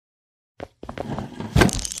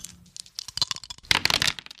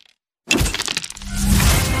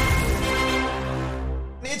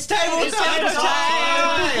It's tabletop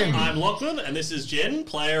time! I'm Lachlan, and this is Jen,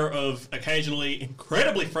 player of occasionally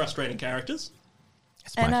incredibly frustrating characters.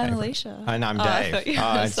 And I'm favourite. Alicia. And I'm Oh, I Dave. thought you-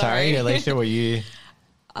 Sorry, sorry. Alicia, were you...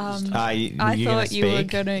 I you thought you were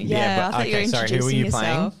going to... Yeah, I thought you were sorry, introducing who were you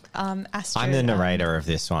yourself. playing? Astrid. I'm the narrator of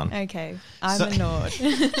this one. Okay. I'm So- a Nord.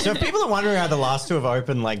 So if people are wondering how the last two have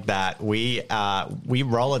opened like that, we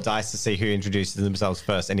roll a dice to see who introduces themselves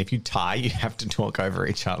first, and if you tie, you have to talk over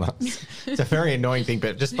each other. It's a very annoying thing,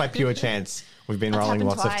 but just by pure chance, we've been rolling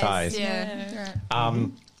lots of ties. Yeah.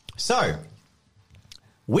 So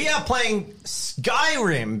we are playing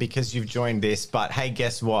Skyrim because you've joined this, but hey,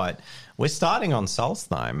 guess what? We're starting on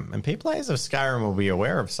Solstheim, and players of Skyrim will be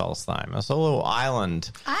aware of Solstheim. It's a little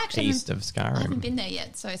island I actually east of I haven't Skyrim. been there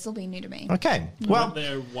yet, so it's all been new to me. Okay, I well, went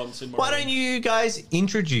there once in why don't you guys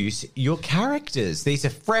introduce your characters? These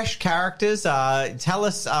are fresh characters. Tell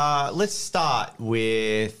us, let's start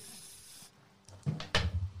with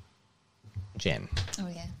Jen. Oh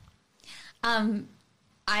yeah.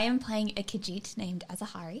 I am playing a Khajiit named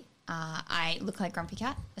Azahari. I look like Grumpy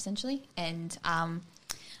Cat essentially, and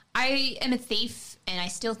I am a thief and I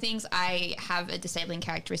steal things. I have a disabling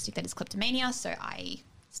characteristic that is kleptomania, so I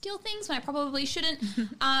steal things when I probably shouldn't.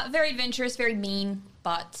 Very adventurous, very mean,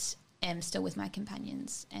 but am still with my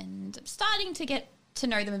companions and I'm starting to get to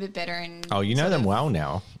know them a bit better. And Oh, you know sort them of- well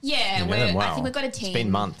now. Yeah, You know them well. I think we've got a team. It's been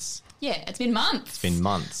months. Yeah, it's been months. It's been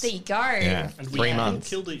months. There you go. Yeah, And we 3 haven't months.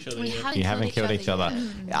 killed each other We yet. haven't You haven't killed each other.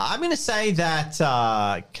 yet. I'm going to say that.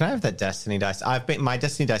 Can I have that Destiny dice? My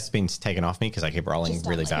Destiny dice has been taken off me because I keep rolling Just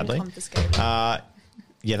really don't let badly. Confiscated.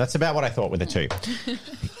 Yeah, that's about what I thought with the two.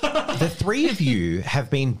 The three of you have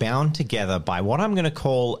been bound together by what I'm going to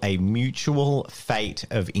call a mutual fate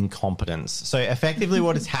of incompetence. So effectively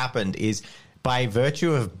what has happened is by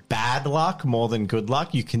virtue of bad luck more than good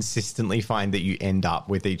luck, you consistently find that you end up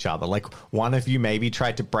with each other. Like one of you maybe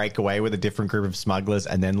tried to break away with a different group of smugglers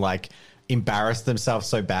and then like embarrassed themselves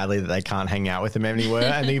so badly that they can't hang out with them anymore.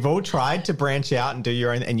 And you've all tried to branch out and do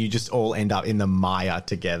your own, and you just all end up in the mire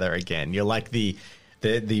together again. You're like the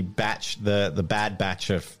batch, the bad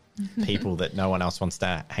batch of people that no one else wants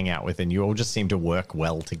to hang out with, and you all just seem to work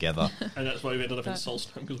well together. And that's why we ended up in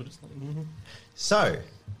Solstheim, because we're just like, So,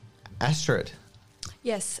 Astrid,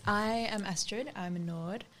 Yes, I am Astrid. I'm a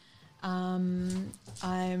Nord.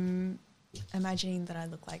 I'm imagining that I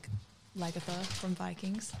look like Lagertha from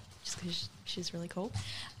Vikings, just because she's really cool.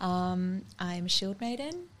 I'm a shield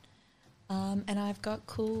maiden, and I've got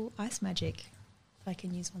cool ice magic that I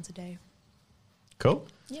can use once a day. cool.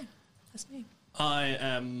 Yeah, that's me. I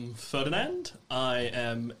am Ferdinand. I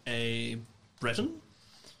am a Breton.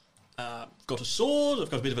 Got a sword. I've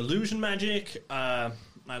got a bit of illusion magic.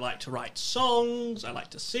 I like to write songs. I like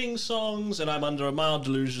to sing songs. And I'm under a mild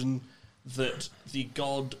delusion that the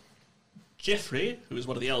god Geoffrey, who is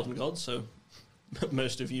one of the elven gods, so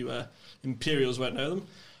most of you Imperials won't know them,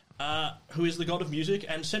 who is the god of music,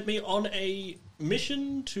 and sent me on a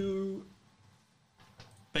mission to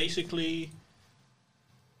basically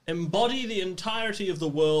embody the entirety of the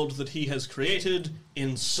world that he has created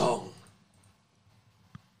in song.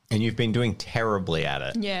 And you've been doing terribly at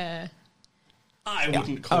it. Yeah. I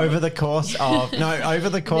wouldn't call Over it. the course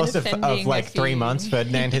of offending like a 3 few. months,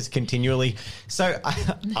 Ferdinand has continually. So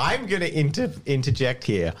I'm going to interject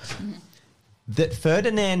here that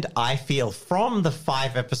Ferdinand, I feel from the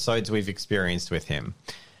 5 episodes we've experienced with him,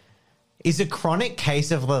 is a chronic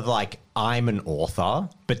case of the like I'm an author,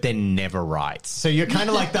 but then never writes. So you're kind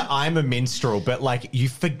of like the I'm a minstrel, but like you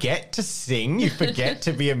forget to sing, you forget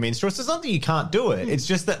to be a minstrel. So it's not that you can't do it. It's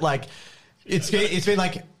just that like it's been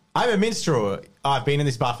like I'm a minstrel. I've been in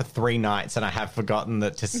this bar for 3 nights and I have forgotten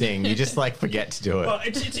that to sing. You just like forget to do it. Well,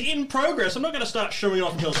 it's in progress. I'm not going to start showing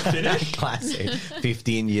off until it's finished. Classic.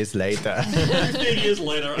 15 years later. 15 years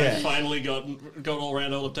later, Yeah. I finally got all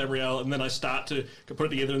around all of Tamriel, and then I start to put it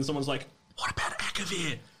together, and someone's like, "What about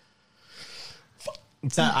Akavir?"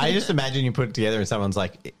 So I just imagine you put it together and someone's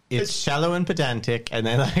like, it's shallow and pedantic, and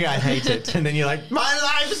then like, I hate it. And then you're like, my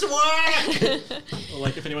life's work! Or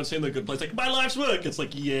like if anyone's seen The Good Place, like, "My life's work." It's like,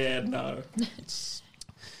 yeah, no. It's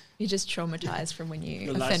You're just traumatized from when you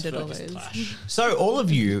the life's offended all work is those. trash. So all of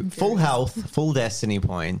you, full health, full destiny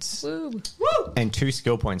points, Woo. and 2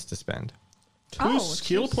 skill points to spend. Two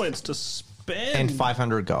skill points to spend. And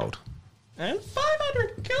 500 gold. And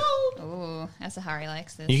 500 gold. Oh, Asahari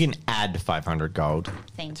likes this. You can add 500 gold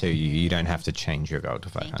Thank to you. You don't have to change your gold to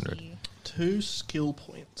Thank 500. you. 2 skill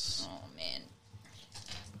points. Oh man.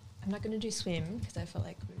 I'm not going to do swim because I feel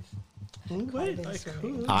like we've Oh, had quite a wait, bit of I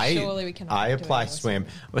swimming. could. I Surely we cannot I do apply it swim.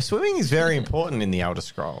 Well, swimming is very important in the Elder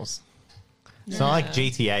Scrolls. It's not like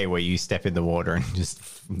GTA where you step in the water and just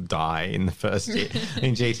die in the first year.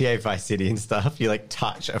 In GTA Vice City and stuff, you like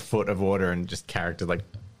touch a foot of water and just character like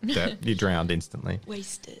you drowned instantly.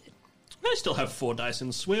 Wasted. I still have 4 dice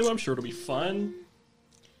in swim. I'm sure it'll be fine.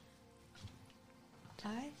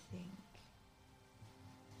 I think.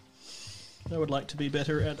 I would like to be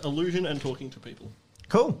better at illusion and talking to people.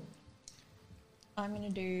 Cool. I'm going to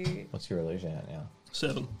do. What's your illusion at now?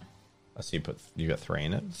 7. I see you got 3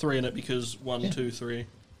 in it. 3 in it because 1, 2, 3.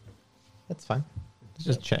 That's fine.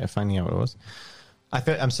 Just finding out what it was.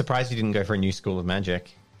 I'm surprised you didn't go for a new school of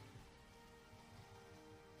magic.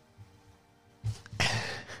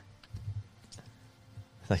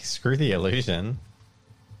 Like, screw the illusion.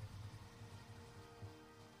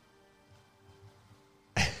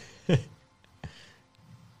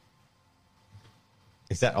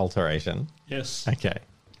 Is that alteration? Yes. Okay.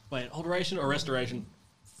 Wait, alteration or restoration?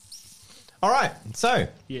 All right. So,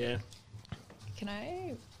 Yeah. Can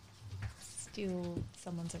I steal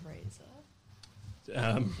someone's eraser?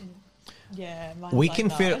 Yeah, mine's we like can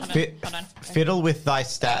that. Hold on. fiddle with thy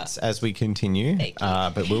stats as we continue, Thank you.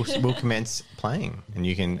 but we'll commence playing, and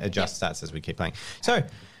you can adjust stats as we keep playing. So,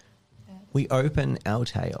 we open our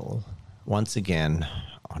tale once again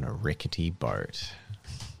on a rickety boat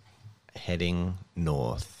heading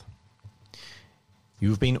north.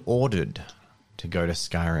 You've been ordered to go to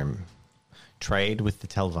Skyrim. Trade with the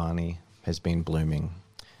Telvanni has been blooming,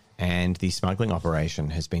 and the smuggling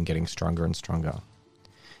operation has been getting stronger and stronger.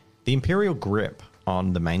 The Imperial grip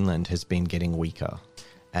on the mainland has been getting weaker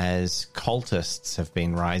as cultists have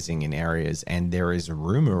been rising in areas, and there is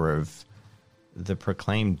rumor of the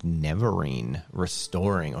proclaimed Neverine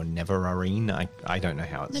restoring, or Neverine, I don't know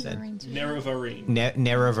how it's said. Nerevarine.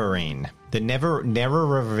 Nerevarine. The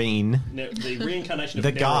Nerevarine. The reincarnation of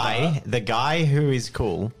The Nerevar. guy who is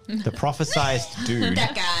cool, the prophesized dude,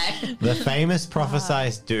 That guy. the famous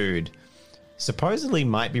prophesized dude, supposedly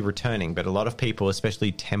might be returning, but a lot of people,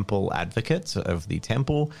 especially temple advocates of the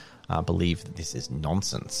temple, believe that this is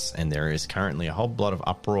nonsense, and there is currently a whole lot of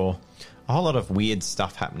uproar, a whole lot of weird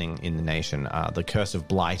stuff happening in the nation. The curse of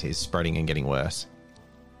blight is spreading and getting worse.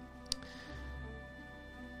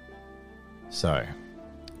 So,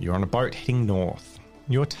 you're on a boat heading north.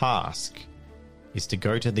 Your task is to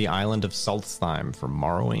go to the island of Solstheim from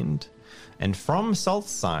Morrowind. And from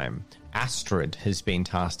Solstheim, Astrid has been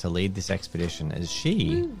tasked to lead this expedition as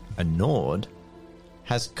she, a Nord,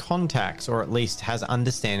 has contacts, or at least has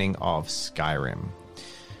understanding of Skyrim.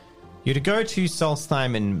 You're to go to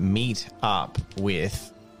Solstheim and meet up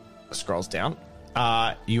with... Scrolls down.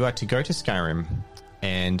 You are to go to Skyrim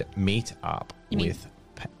and meet up with...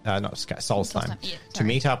 Solstheim. Yeah, to sorry.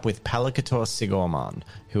 meet up with Palakator Sigorman,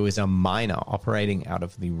 who is a miner operating out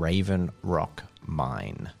of the Raven Rock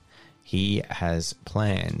mine. He has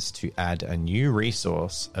plans to add a new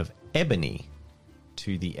resource of ebony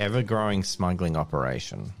to the ever-growing smuggling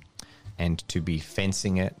operation, and to be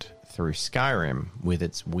fencing it through Skyrim with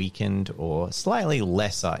its weakened or slightly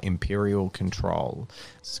lesser Imperial control.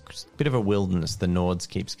 It's a bit of a wilderness. The Nords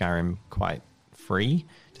keep Skyrim quite free,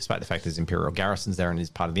 despite the fact there's Imperial garrisons there and is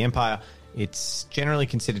part of the Empire. It's generally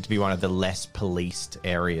considered to be one of the less policed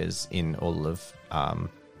areas in all of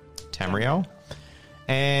Tamriel.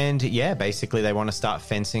 And yeah, basically they want to start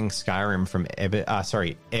fencing Skyrim from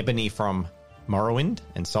ebony from Morrowind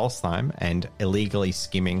and Solstheim, and illegally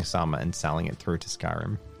skimming some and selling it through to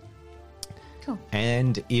Skyrim. Cool.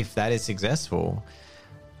 And if that is successful,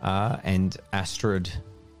 and Astrid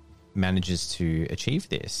manages to achieve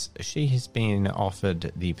this, she has been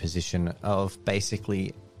offered the position of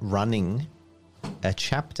basically running a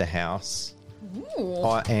chapter house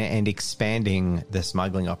and expanding the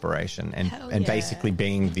smuggling operation, and Hell and yeah. basically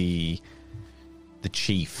being the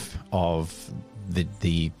chief of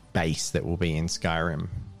the base that will be in Skyrim.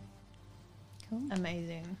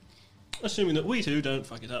 Amazing. Assuming that we two don't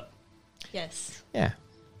fuck it up. Yes. Yeah.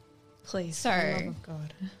 Please. So- for the love of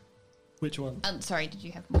God. Which one? Sorry, did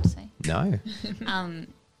you have more to say? No. I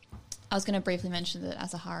was going to briefly mention that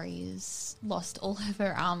Azahari has lost all of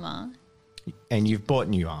her armor. And you've bought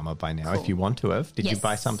new armor by now, Cool. if you want to have. Did you Yes.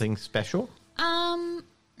 buy something special?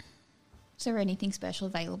 Is there anything special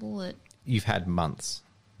available that... You've had months.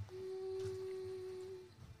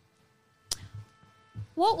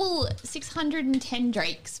 What will 610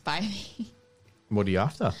 drakes buy me? What are you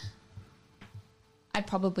after? I'd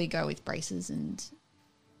probably go with braces, and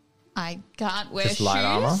I can't wear Just shoes. light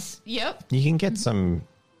armor? Yep. You can get some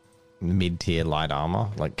mid-tier light armor,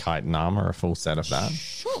 like chitin armor, a full set of that.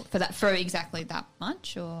 Sure. For exactly that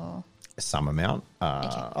much, or... Some amount.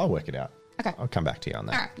 I'll work it out. Okay. I'll come back to you on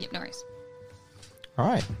All that. right. Yep, no worries. All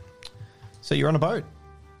right. So you're on a boat.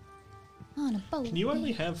 On a boat. Can you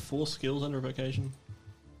only have 4 skills under a vocation?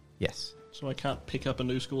 Yes. So I can't pick up a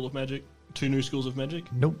new school of magic? 2 new schools of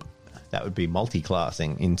magic? Nope. That would be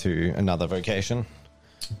multi-classing into another vocation.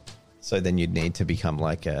 So then you'd need to become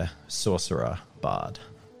like a sorcerer bard.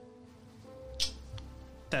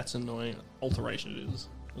 That's annoying. Alteration it is.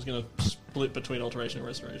 I was going to split between alteration and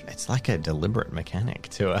restoration. It's like a deliberate mechanic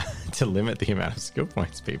to to limit the amount of skill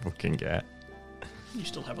points people can get. You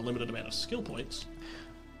still have a limited amount of skill points.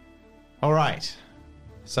 All right.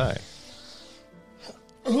 So,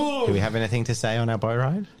 do we have anything to say on our boat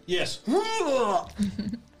ride? Yes. Oh,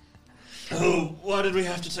 why did we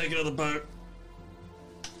have to take another boat?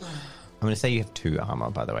 I'm going to say you have 2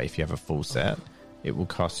 armor, by the way. If you have a full set, it will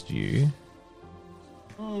cost you...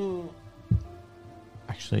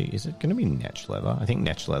 Actually, is it going to be Netch leather? I think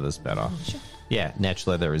Netch leather's better. Sure. Yeah, Netch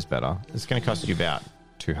leather is better. It's going to cost you about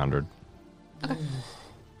 200. Okay.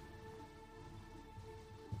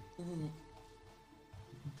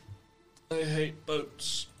 I hate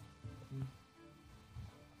boats.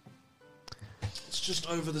 It's just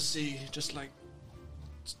over the sea, just like...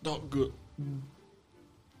 It's not good.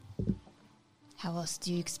 How else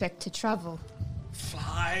do you expect to travel?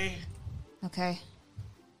 Fly? Okay.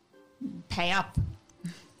 Pay up.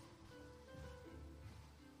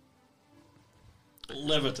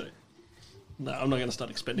 Levitate. No, I'm not going to start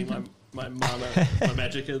expending my mana, my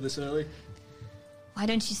magicka this early. Why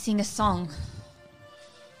don't you sing a song?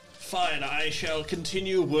 Fine, I shall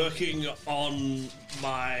continue working on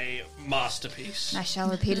my masterpiece. I shall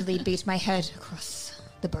repeatedly beat my head across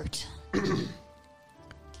the boat.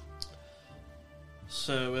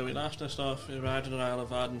 So, where we last left off, we arrived at an Isle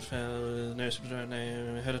of Ardenfell with no specific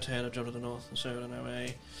name. We heard a tale of jumped to the north and sailed on our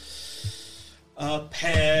way. A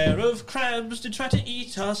pair of crabs did try to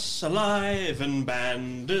eat us alive, and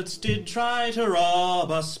bandits did try to rob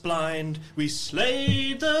us blind. We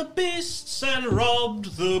slayed the beasts and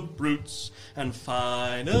robbed the brutes, and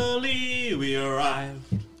finally we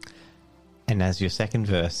arrived. And as your second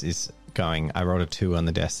verse is going, I rolled a 2 on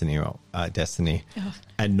the Destiny.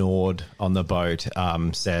 And Nord on the boat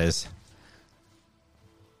says,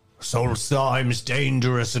 Solstheim's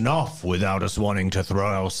dangerous enough without us wanting to throw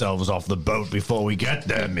ourselves off the boat before we get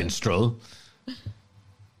there, minstrel.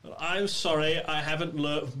 I'm sorry, I haven't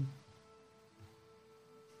learned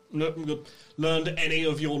any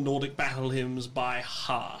of your Nordic battle hymns by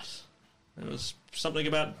heart. There was something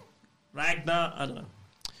about Ragnar, I don't know.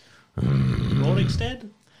 Rorikstead?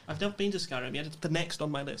 I've never been to Skyrim yet, it's the next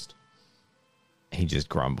on my list. He just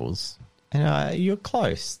grumbles. And you're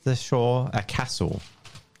close. The shore, a castle,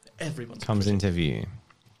 Everyone's comes into view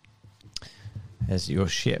as your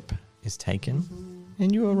ship is taken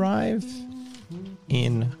and you arrive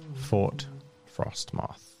in Fort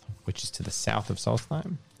Frostmoth, which is to the south of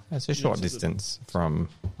Solstheim. It's a short distance from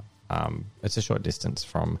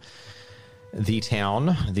the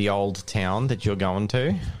town, the old town that you're going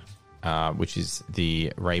to, which is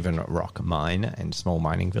the Raven Rock Mine and small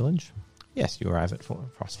mining village. Yes, you arrive at Fort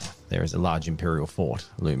Frostmoth. There is a large imperial fort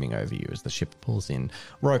looming over you as the ship pulls in.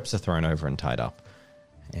 Ropes are thrown over and tied up.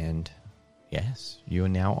 And yes, you are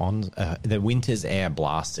now on... the winter's air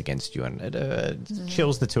blasts against you and it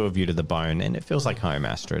chills the 2 of you to the bone. And it feels like home,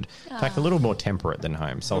 Astrid. In fact, a little more temperate than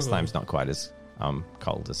home. Solstheim's not quite as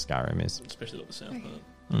cold as Skyrim is. Especially at the south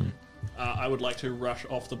part. I would like to rush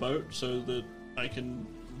off the boat so that I can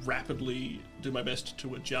rapidly do my best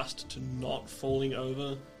to adjust to not falling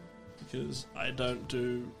over, because I don't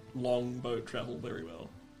do long boat travel very well.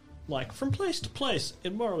 Like, from place to place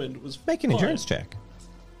in Morrowind was Make an fine. endurance check.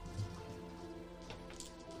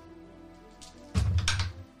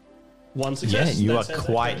 One success. Yeah, you are That sounds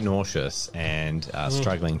quite okay. nauseous and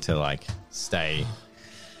struggling to, like, stay.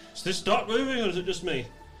 Is this dock moving or is it just me?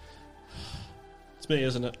 It's me,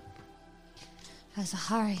 isn't it?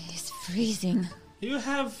 Azahari is freezing. You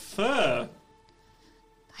have fur.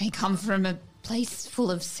 I come from a place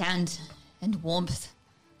full of sand and warmth.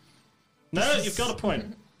 No, you've got a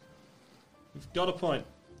point. You've got a point.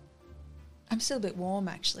 I'm still a bit warm,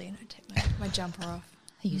 actually, and I take my jumper off.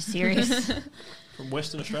 Are you serious? From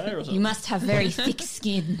Western Australia or something? You must have very thick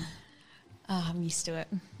skin. Oh, I'm used to it.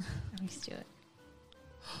 I'm used to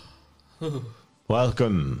it.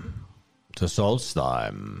 Welcome to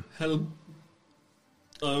Solstheim. Hello.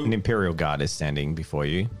 An Imperial Guard is standing before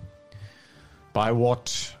you. By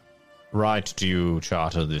what right do you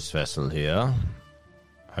charter this vessel here?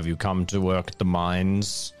 Have you come to work at the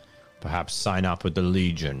mines? Perhaps sign up with the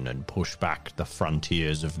Legion and push back the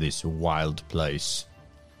frontiers of this wild place?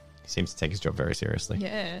 He seems to take his job very seriously.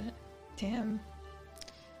 Yeah. Damn.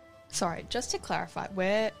 Sorry, just to clarify,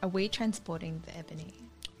 where are we transporting the ebony?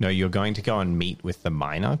 No, you're going to go and meet with the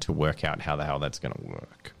miner to work out how the hell that's going to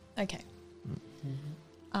work. Okay.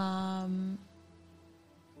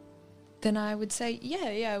 Then I would say,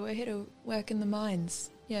 yeah, we're here to work in the mines.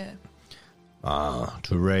 Yeah.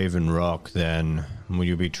 To Raven Rock, then. Will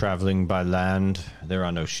you be traveling by land? There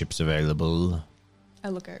are no ships available. I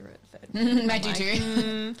look over at Fed. I do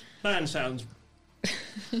too. Man sounds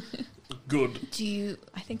good.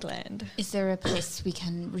 I think land. Is there a place we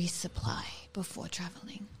can resupply before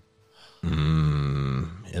traveling?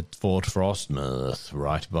 At Fort Frostmirth,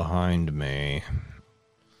 right behind me.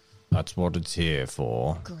 That's what it's here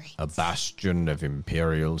for. Great. A bastion of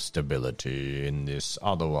imperial stability in this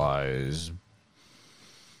otherwise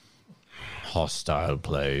hostile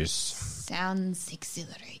place. Sounds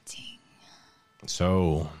exhilarating.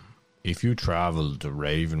 So, if you travel to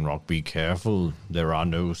Raven Rock, be careful. There are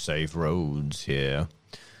no safe roads here.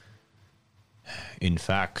 In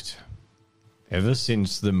fact, ever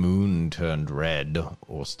since the moon turned red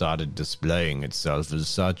or started displaying itself as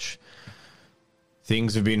such,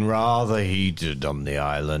 things have been rather heated on the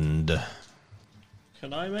island.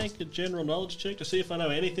 Can I make a general knowledge check to see if I know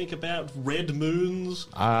anything about red moons?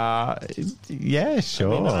 Yeah,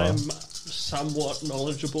 sure. I mean, I'm somewhat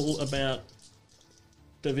knowledgeable about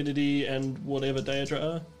divinity and whatever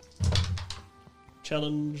Daedra are.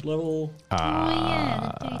 Challenge level.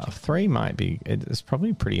 3 might be. It's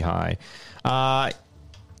probably pretty high. I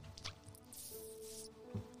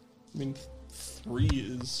mean, 3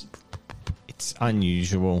 is It's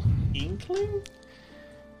unusual. inkling?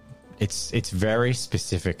 It's very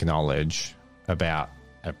specific knowledge about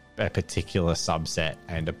a particular subset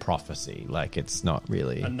and a prophecy. Like, it's not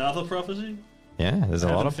really. Another prophecy? Yeah, there's a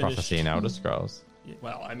I lot haven't of prophecy finished. in Elder Scrolls. Yeah,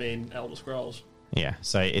 well, I mean, Elder Scrolls. Yeah,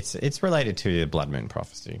 so it's related to the Blood Moon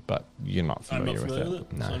prophecy, but you're not I'm familiar, not familiar with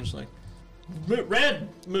it. No. So I'm just like, red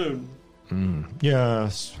moon.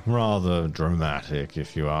 Yes, rather dramatic,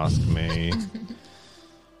 if you ask me.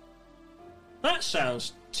 That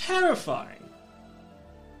sounds terrifying.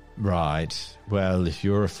 Right. Well, if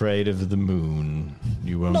you're afraid of the moon,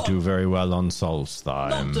 you won't Not- do very well on Not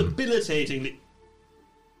Solstheim. debilitatingly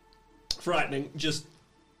frightening, just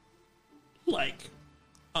like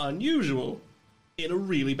unusual in a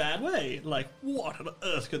really bad way. Like, what on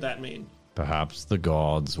earth could that mean? Perhaps the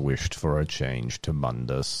gods wished for a change to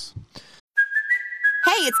Mundus.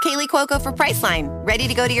 Hey, it's Kaylee Cuoco for Priceline. Ready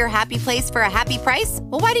to go to your happy place for a happy price?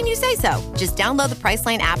 Well, why didn't you say so? Just download the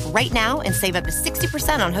Priceline app right now and save up to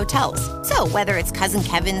 60% on hotels. So whether it's Cousin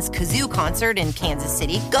Kevin's Kazoo concert in Kansas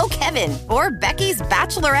City, go Kevin, or Becky's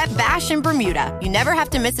Bachelorette Bash in Bermuda, you never have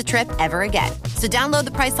to miss a trip ever again. So download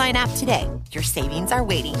the Priceline app today. Your savings are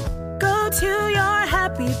waiting. Go to your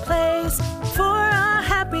happy place for a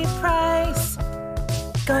happy price.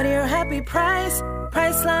 Go to your happy price,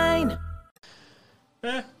 Priceline.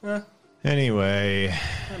 Anyway,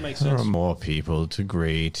 That makes there sense. are more people to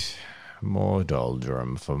greet. More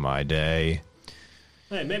doldrum for my day.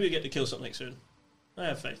 Hey, maybe we get to kill something soon. I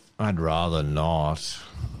have faith. I'd rather not.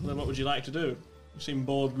 Then what would you like to do? You seem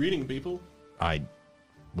bored reading people. Well,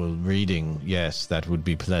 reading, yes, that would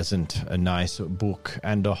be pleasant. A nice book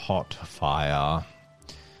and a hot fire.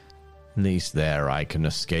 At least there I can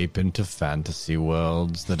escape into fantasy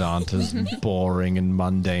worlds that aren't as boring and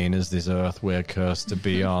mundane as this earth we're cursed to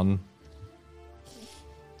be on.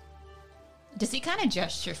 Does he kind of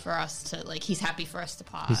gesture for us to, like, he's happy for us to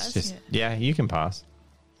It's pause? just, yeah, you can pass.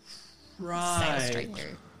 Sail Right. straight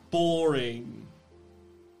through. Boring.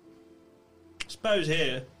 Suppose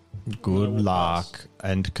here. Good will luck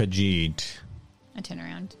and Khajiit. I turn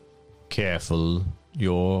around. Careful,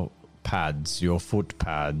 your pads, your foot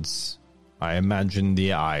pads. I imagine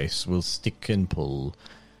the ice will stick and pull.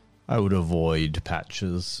 I would avoid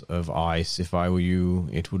patches of ice if I were you.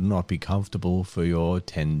 It would not be comfortable for your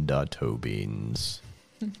tender toe beans.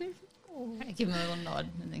 I give him a little nod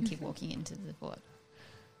and then keep walking into the fort.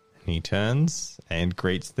 He turns and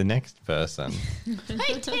greets the next person.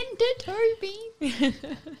 Hi, tender Toby.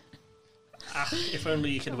 If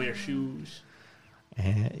only you could wear shoes.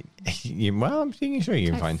 Well, I'm thinking sure you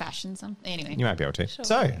can I find. fashion something. Anyway. You might be able to. Sure.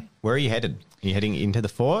 So, where are you headed? Are you heading into the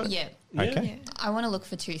fort? Yeah. Okay. I want to look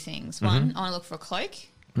for two things. One, I want to look for a cloak.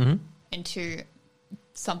 Mm-hmm. And two,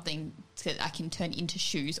 something that I can turn into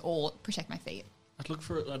shoes or protect my feet. I'd like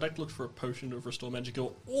to look for a potion of Restore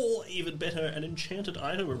Magicka, or even better, an enchanted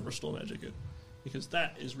item of Restore Magicka, because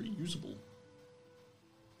that is reusable.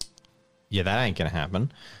 Yeah, that ain't gonna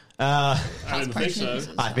happen. I didn't think so.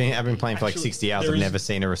 potions. I've been playing for like Actually, 60 hours. there I've is- never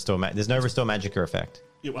seen a restore. There's no restore magicka effect,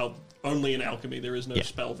 Yeah, well, only in alchemy there is no Yeah,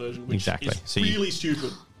 spell version, which exactly. is So you- really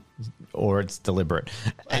stupid. or it's deliberate.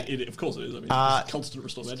 Of course it is. I mean, just constant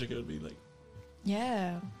Restore Magicka would be like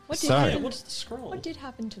Yeah. What did, So- Yeah, happen? what's the scroll? What did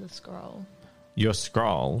happen to the scroll? Your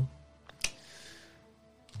scroll.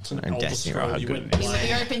 It's an And older Destiny scroll. Roll, You how went good it is. blind.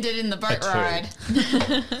 We opened it in the boat two.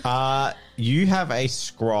 ride. You have a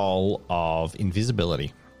scroll of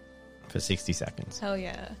invisibility for 60 seconds. Hell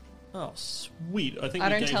yeah. Oh, sweet. I think I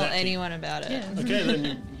we don't gave tell that to you. anyone about it. Yeah. Okay,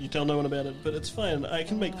 then you tell no one about it, but it's fine. I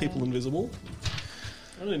can make people invisible.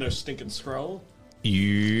 I don't need no stinking scroll.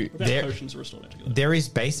 You What about there, potions of restore magic? though? there is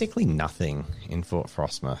basically nothing in Fort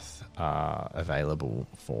Frostmoth available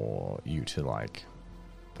for you to like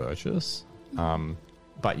purchase.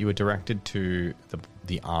 But you were directed to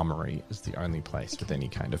the armory as the only place with any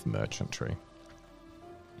kind of merchantry.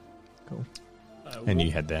 Cool. And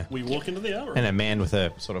you head there. We walk into the armory. And a man with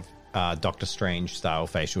a sort of Doctor Strange style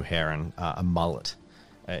facial hair and a mullet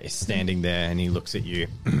is standing there, and he looks at you.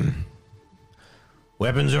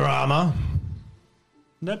 Weapons or armor?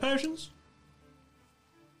 No potions?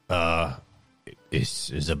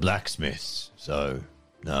 This is a blacksmith, so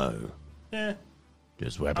no. Yeah.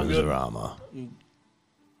 Just I'm weapons good. or armor.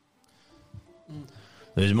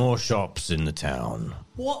 There's more shops in the town.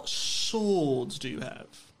 What swords do you have?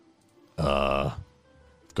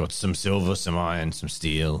 Got some silver, some iron, some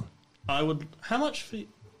steel. I would. How much for?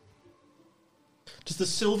 Does the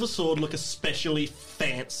silver sword look especially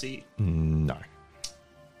fancy? No.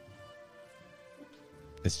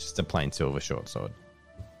 It's just a plain silver short sword.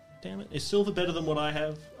 Damn it! Is silver better than what I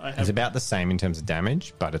have? I It's have. about the same in terms of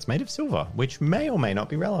damage, but it's made of silver, which may or may not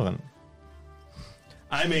be relevant.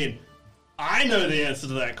 I mean, I know the answer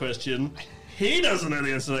to that question. He doesn't know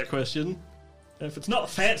the answer to that question. And if it's not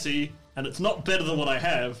fancy and it's not better than what I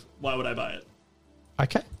have, why would I buy it?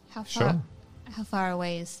 Okay. How far? Sure. How far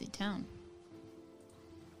away is the town?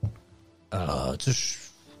 It's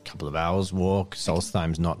a couple of hours walk.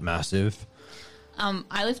 Solstheim's not massive.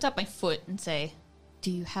 I lift up my foot and say,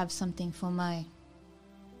 "Do you have something for my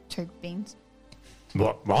toe beans?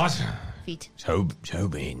 What? Feet. Toe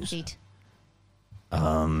beans. Feet."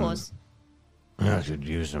 Pause. I could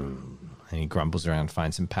use them. And he grumbles around,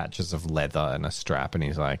 finds some patches of leather and a strap, and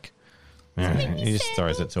he's like, he just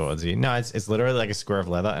throws it towards you. No, it's literally like a square of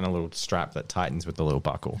leather and a little strap that tightens with the little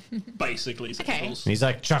buckle. And Basically, sandals. he's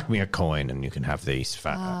like, chuck me a coin and you can have these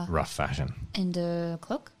rough fashion. And a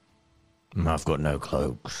cloak. I've got no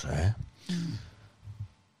cloaks, eh?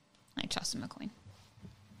 I toss him a coin.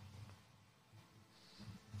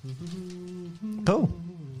 Cool.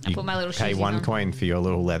 I put my little Pay shoes one on. coin for your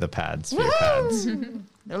little leather pads for your pads.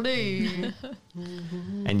 Hello.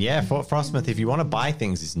 And yeah, Fort Frostmoth, if you want to buy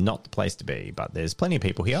things, is not the place to be, but there's plenty of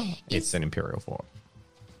people here. It's an imperial fort.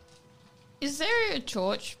 Is there a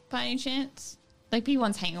torch by any chance? Like, people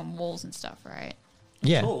ones hang on walls and stuff, right?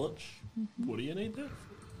 Yeah. Torch. What do you need that for?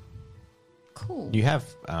 Cool. You have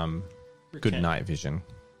good Okay. night vision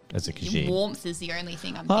as a Khajiit. Warmth is the only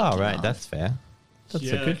thing I'm Oh, thinking right, of. that's fair. That's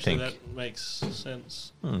Yeah, a good actually, thing. that makes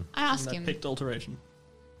sense. I asked That him, picked alteration.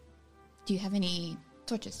 "Do you have any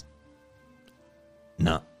torches?"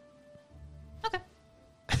 No, Okay,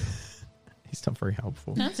 he's not very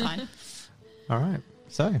helpful. no, that's fine. All right,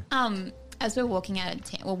 so As we're walking out of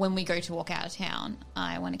town, well, when we go to walk out of town,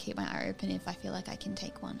 I want to keep my eye open. If I feel like I can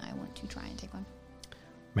take one, I want to try and take one.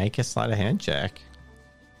 make a sleight of hand check.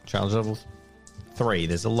 Challenge level 3.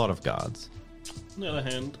 There's a lot of guards. On the other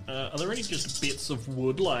hand, are there any just bits of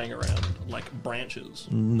wood lying around, like branches?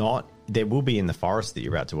 Not. There will be in the forest that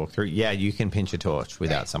you're about to walk through. Yeah, you can pinch a torch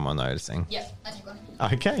without Right. someone noticing. Yep, I take one.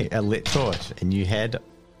 Okay, a lit torch, and you head.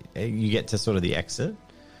 You get to sort of the exit.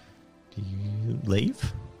 Do you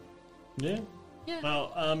leave? Yeah. Yeah.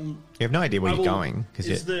 Well, You have no idea where I you're will- going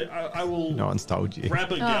because I will no one's told you.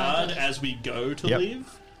 grab a guard as we go to Yep.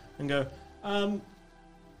 leave and go,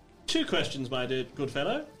 2 questions, my dear good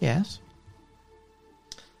fellow. Yes,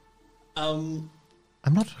 I'm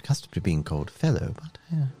not accustomed to being called fellow, but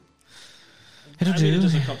yeah. It'll I mean, it do.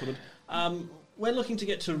 is a compliment. We're looking to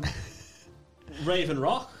get to Raven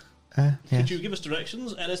Rock. Yes. Could you give us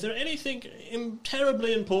directions? And is there anything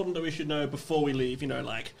terribly important that we should know before we leave? You know,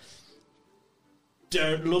 like,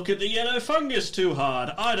 don't look at the yellow fungus too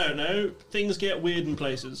hard. I don't know. Things get weird in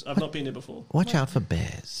places. I've not been here before. Watch out for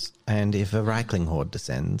bears, and if a Reichling horde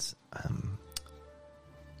descends,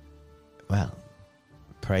 well,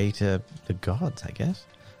 pray to the gods, I guess.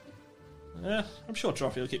 Yeah, I'm sure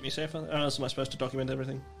Trophy will keep me safe. How else am I supposed to document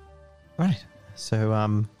everything? Right.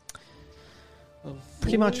 So,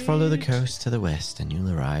 pretty much follow the coast to the west, and you'll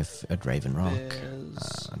arrive at Raven Rock.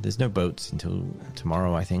 Bears. There's no boats until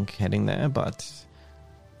tomorrow, I think, heading there, but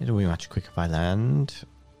it'll be much quicker by land,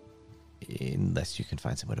 unless you can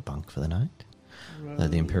find somewhere to bunk for the night. Though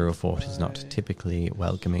the Imperial Fort is not typically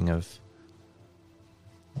welcoming of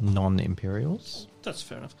non-Imperials. That's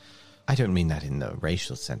fair enough. I don't mean that in the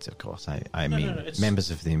racial sense, of course. I No, mean it's-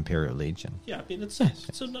 members of the Imperial Legion. Yeah, I mean, it's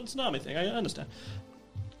an army thing. I understand.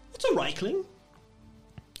 What's a Reichling?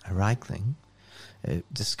 A Reichling, a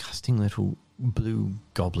disgusting little blue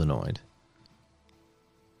goblinoid.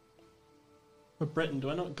 But Breton, do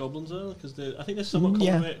I know what goblins are? Because I think there's somewhat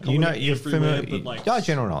common. Yeah, you know, you're everywhere, familiar. but like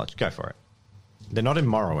General knowledge. Go for it. They're not in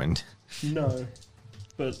Morrowind. no.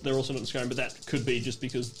 But they're also not in Skyrim. But that could be just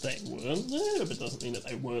because they weren't there. But it doesn't mean that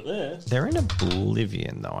they weren't there. They're in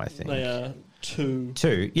Oblivion, though. I think They are two.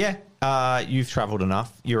 Two. Yeah. You've travelled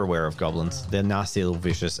enough. You're aware of goblins. They're nasty, little,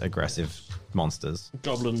 vicious, aggressive monsters.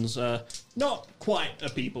 Goblins are not quite a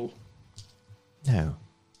people. No.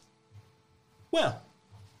 Well,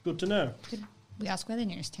 good to know. Did we ask where the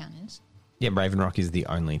nearest town is? Yeah, Ravenrock is the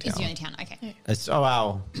only town. It's the only town. Okay. Oh,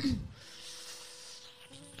 wow.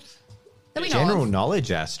 That we know General of. knowledge,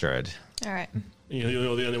 Astrid. All right.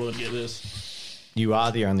 You're the only one to get this. You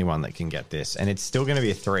are the only one that can get this, and it's still going to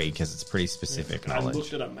be a 3 because it's pretty specific I knowledge.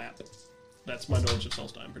 looked at a map. That's my knowledge of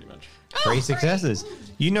Solstein, pretty much. 3 successes.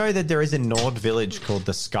 You know that there is a Nord village called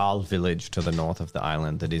the Skarl village to the north of the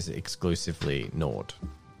island that is exclusively Nord.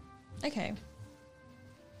 Okay.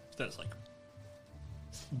 That's like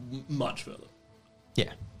much further.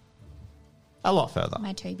 Yeah. A lot further.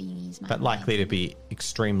 My toe beanies. My But likely to be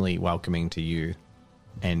extremely welcoming to you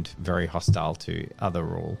and very hostile to other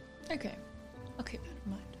rule. Okay. I'll keep that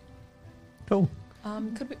in mind. Cool.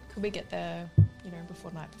 Could we get there,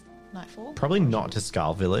 before nightfall? Probably not to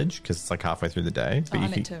Skarl village because it's like halfway through the day. Oh, I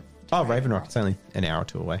meant could- to Ravenrock. It's only an hour or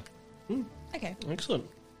 2 away. Okay. Excellent.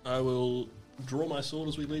 I will draw my sword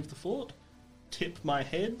as we leave the fort, tip my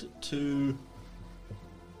head to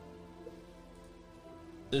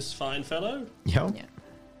this fine fellow, Yo. Yeah.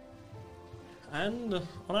 and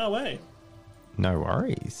on our way. No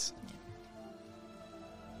worries.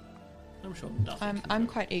 I'm sure nothing. I'm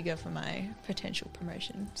quite eager for my potential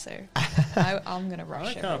promotion, so I'm going to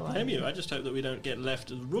rush I can't everyone. blame you. I just hope that we don't get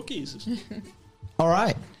left as rookies. All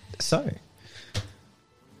right. So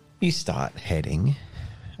you start heading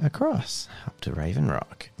across up to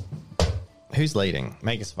Ravenrock. Who's leading?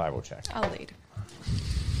 Make a survival check. I'll lead.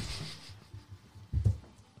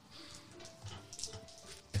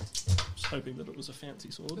 Just hoping that it was a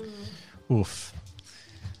fancy sword. Oof.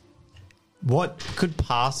 What could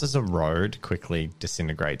pass as a road quickly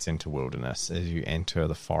disintegrates into wilderness as you enter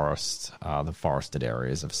the forest, the forested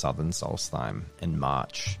areas of southern Solstheim and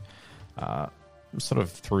march sort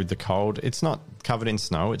of through the cold. It's not covered in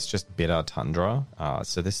snow, it's just bitter tundra.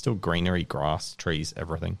 So there's still greenery, grass, trees,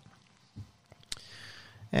 everything.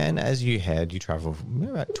 And as you head, you travel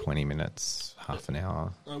about 20 minutes, half an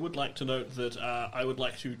hour. I would like to note that I would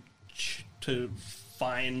like to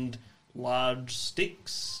find large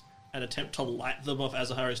sticks and attempt to light them off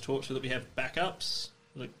Azahari's torch so that we have backups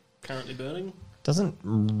that are currently burning. Doesn't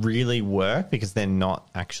really work because they're not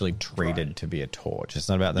actually treated Right. to be a torch. It's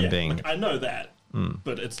not about them Yeah, being... like, I know that,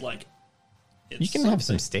 but it's like... It's You can have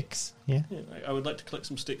some something. sticks, yeah. Yeah, I would like to collect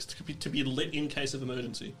some sticks to be lit in case of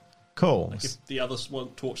emergency. Cool. Like if the other one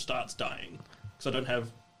torch starts dying, because I don't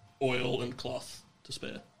have oil and cloth to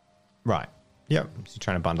spare. Right. Yep. So you're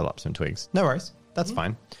trying to bundle up some twigs. No worries. That's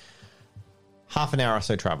fine. Half an hour or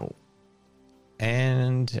so travel.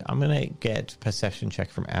 And I'm going to get perception check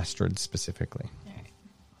from Astrid specifically. All right.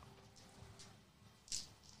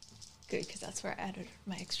 Good, because that's where I added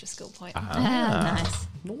my extra skill point. Nice.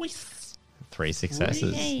 Nice. 3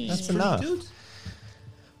 successes. Yay. That's Pretty enough. good.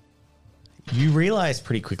 You realize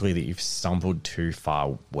pretty quickly that you've stumbled too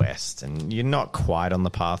far west and you're not quite on the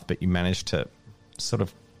path, but you manage to sort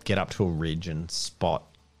of get up to a ridge and spot.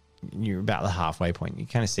 You're about the halfway point. You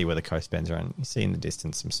kind of see where the coast bends around. You see in the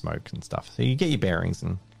distance some smoke and stuff. So you get your bearings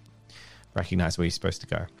and recognize where you're supposed to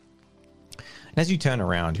go. And as you turn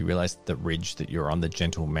around, you realize the ridge that you're on, the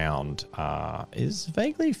gentle mound, is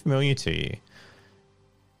vaguely familiar to you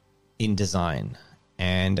in design.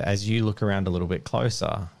 And as you look around a little bit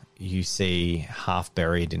closer, you see half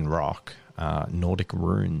buried in rock Nordic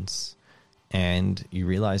runes. And you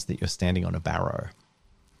realize that you're standing on a barrow.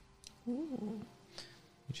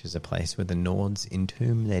 Which is a place where the Nords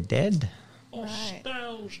entomb their dead. Right.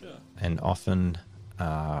 Nostalgia. And often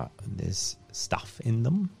there's stuff in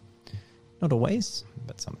them. Not always,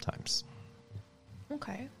 but sometimes.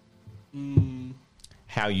 Okay.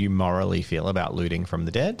 How you morally feel about looting from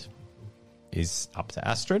the dead is up to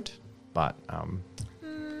Astrid, but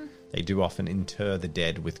they do often inter the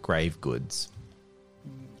dead with grave goods.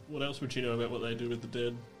 What else would you know about what they do with the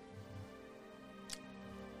dead?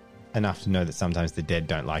 Enough to know that sometimes the dead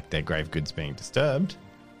don't like their grave goods being disturbed.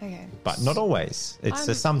 Okay. but not always. It's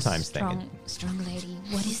a I'm sometimes Strong, thing. strong lady.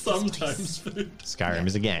 What is this Sometimes place? food. Skyrim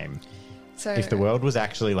is a game. So If the world was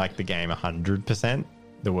actually like the game 100%,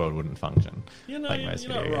 the world wouldn't function. You know, like most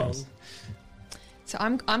you're not video wrong. games. So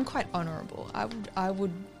I'm quite honourable. I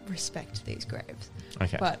would respect these graves.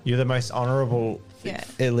 Okay. But- You're the most honourable Yeah.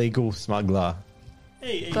 illegal smuggler.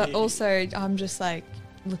 Hey, But hey, also, I'm just like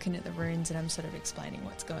looking at the runes and I'm sort of explaining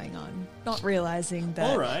what's going on, not realizing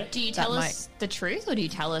that. all right. Do you That tell us the truth, or do you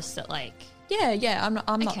tell us that like? Yeah. I'm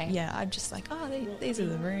not. Okay. Yeah, I'm just like, these are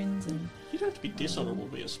the runes, and You don't have to be dishonourable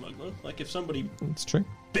to be a smuggler. Like, if somebody It's true.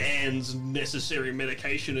 bans necessary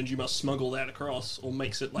medication and you must smuggle that across, or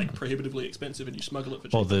makes it like prohibitively expensive and you smuggle it for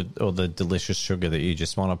cheap. Or the delicious sugar that you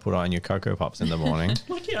just want to put on your Cocoa Pops in the morning.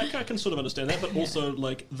 Like, yeah, I can sort of understand that, but also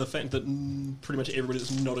like the fact that pretty much everybody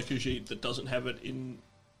that's not a Khajiit that doesn't have it in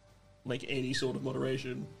like any sort of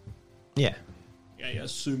moderation, Yeah. I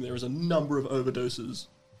assume there is a number of overdoses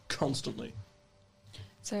constantly.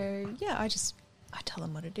 so yeah, I tell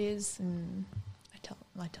them what it is, and I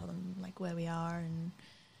tell them like where we are, and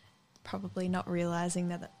probably not realizing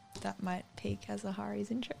that might pique Azahari's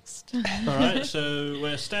interest. All right, so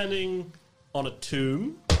we're standing on a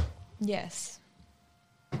tomb. Yes.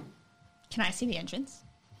 Can I see the entrance?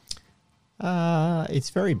 It's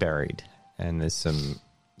very buried, and there's some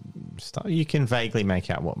stuff. You can vaguely make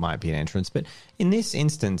out what might be an entrance, but in this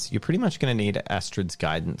instance, you're pretty much going to need Astrid's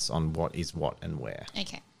guidance on what is what and where.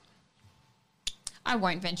 Okay. I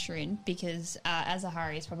won't venture in because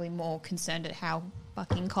Azahari is probably more concerned at how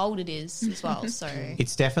fucking cold it is as well. So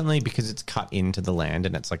It's definitely because it's cut into the land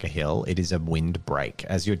and it's like a hill. It is a wind break.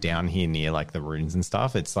 As you're down here near like the ruins and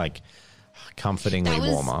stuff, it's like comfortingly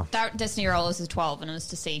warmer. that Destiny roll was 12, and it was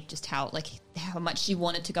to see just how much she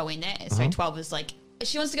wanted to go in there. So 12 is like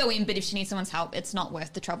she wants to go in, but if she needs someone's help, it's not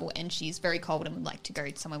worth the trouble, and she's very cold and would like to go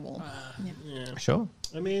somewhere warm. Yeah. Sure.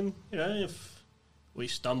 I mean, if we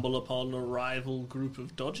stumble upon a rival group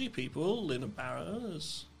of dodgy people in a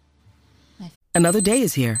barrows. Another day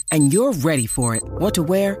is here, and you're ready for it. What to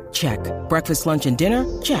wear? Check. Breakfast, lunch, and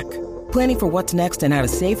dinner? Check. Planning for what's next and how to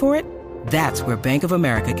save for it? That's where Bank of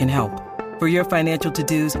America can help. For your financial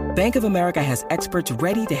to-dos, Bank of America has experts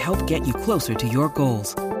ready to help get you closer to your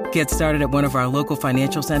goals. Get started at one of our local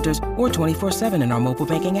financial centers or 24/7 in our mobile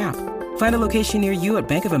banking app. Find a location near you at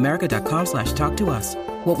bankofamerica.com/talktous.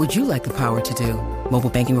 What would you like the power to do? Mobile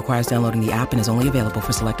banking requires downloading the app and is only available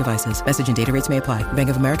for select devices. Message and data rates may apply. Bank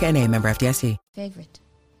of America NA, member FDIC. Favorite.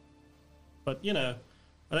 But, I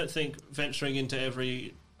don't think venturing into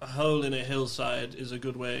every hole in a hillside is a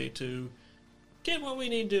good way to get what we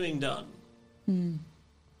need doing done.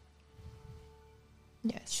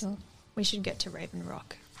 Yes. Sure. We should get to Raven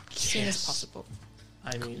Rock as soon as possible.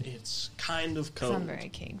 I mean, it's kind of 'Cause cold. I'm very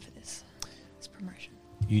keen for this promotion.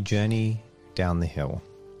 You journey down the hill,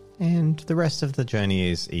 and the rest of the journey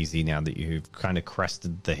is easy now that you've kind of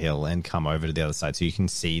crested the hill and come over to the other side, so you can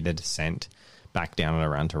see the descent back down and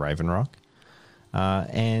around to Raven Rock.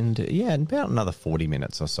 And yeah, about another 40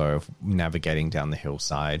 minutes or so of navigating down the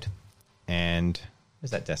hillside. And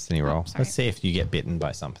where's that destiny roll? sorry. Let's see if you get bitten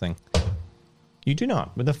by something. You do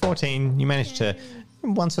not. With a 14, you manage to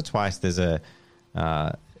once or twice. There's a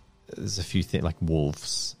few things like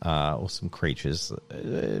wolves or some creatures.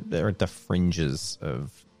 They're at the fringes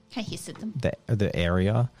of I hiss at them. the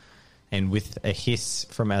area, and with a hiss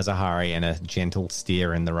from Azahari and a gentle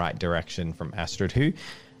steer in the right direction from Astrid, who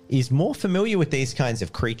is more familiar with these kinds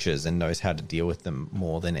of creatures and knows how to deal with them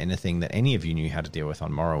more than anything that any of you knew how to deal with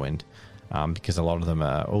on Morrowind, because a lot of them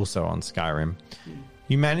are also on Skyrim.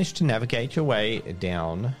 You managed to navigate your way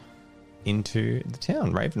down into the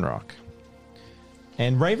town, Raven Rock.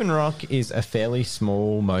 And Raven Rock is a fairly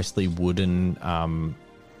small, mostly wooden,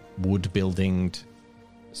 wood-buildinged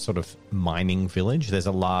sort of mining village. There's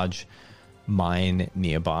a large mine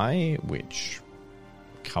nearby, which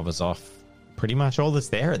covers off pretty much all that's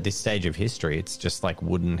there at this stage of history. It's just like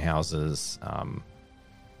wooden houses.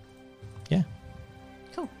 Yeah.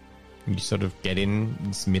 Cool. You sort of get in,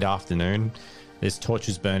 it's mid-afternoon. There's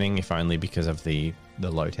torches burning, if only because of the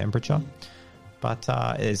low temperature. But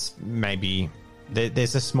there's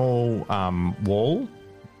a small wall,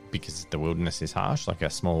 because the wilderness is harsh, like a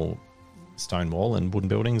small stone wall and wooden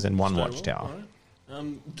buildings and one watchtower.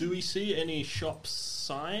 Right. Do we see any shop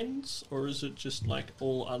signs, or is it just like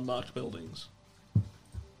all unmarked buildings?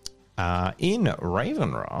 In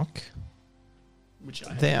Raven Rock, Which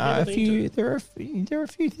I there are a never been few. to. There are a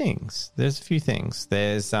few things. There's a few things.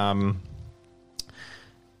 There's a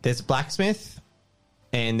blacksmith,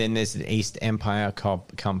 and then there's an East Empire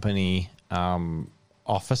Company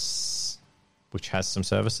office, which has some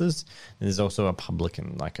services. And there's also a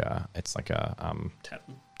publican, it's like a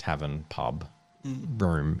Tavern. tavern, pub,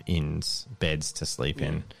 room, inns, beds to sleep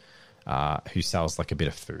in, who sells like a bit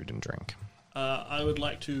of food and drink. I would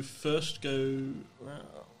like to first go,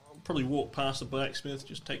 probably walk past the blacksmith,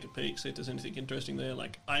 just take a peek, see if there's anything interesting there.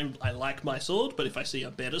 Like, I like my sword, but if I see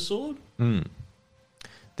a better sword...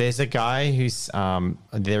 There's a guy who's,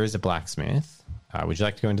 there is a blacksmith. Would you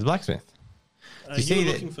like to go into the blacksmith? You see were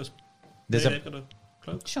that looking for... there's Maybe a- they've got a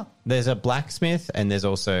cloak? Sure. There's a blacksmith and there's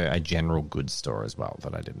also a general goods store as well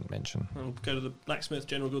that I didn't mention. I'll go to the blacksmith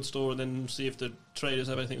general goods store and then see if the traders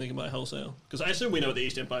have anything they can buy wholesale. Because I assume we know what the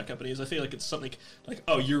East Empire Company is. I feel like it's something like,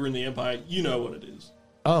 oh, you're in the Empire, you know what it is.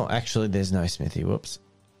 Oh, actually, there's no smithy. Whoops.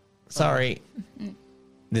 Sorry.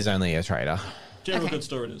 There's only a trader. General Okay. goods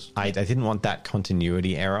store it is. I didn't want that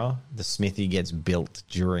continuity error. The smithy gets built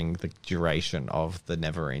during the duration of the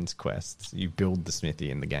Nevereen's quests. You build the smithy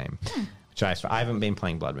in the game. Which I haven't been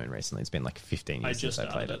playing Blood Moon recently. It's been like 15 years just since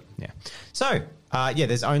I played started it. Yeah. So,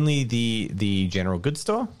 there's only the general goods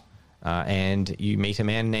store. And you meet a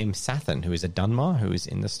man named Sathan, who is a Dunmar, who is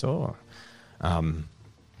in the store.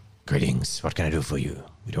 Greetings. What can I do for you?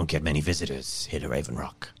 We don't get many visitors here to Raven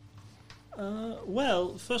Rock.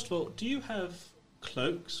 Well, first of all, do you have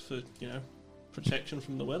cloaks for, protection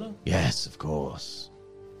from the weather? Yes, of course.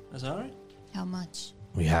 Azari? How much?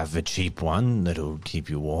 We have a cheap one that'll keep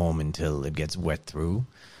you warm until it gets wet through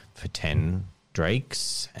for 10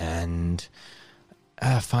 drakes, and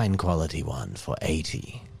a fine quality one for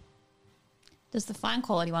 80. Does the fine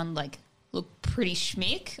quality one look pretty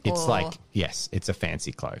schmick? It's or... yes, it's a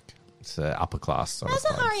fancy cloak. It's an upper class sort of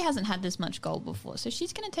cloak. Azahari hasn't had this much gold before, so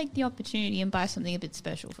she's going to take the opportunity and buy something a bit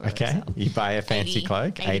special for Okay, herself. you buy a fancy 80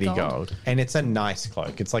 cloak, 80 gold. And it's a nice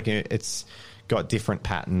cloak. It's it's got different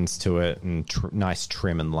patterns to it and nice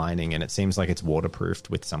trim and lining, and it seems like it's waterproofed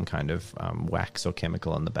with some kind of wax or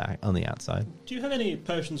chemical on the outside. Do you have any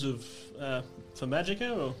potions of for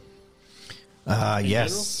magicka or?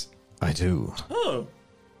 Yes, I do. Oh,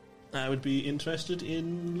 I would be interested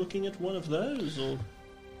in looking at one of those. Or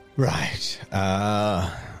Right.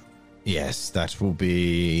 Yes, that will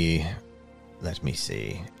be. Let me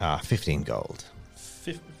see. 15 gold.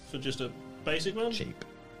 for just a basic one. Cheap.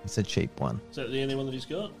 It's a cheap one. Is that the only one that he's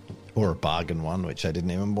got? Or a bargain one, which I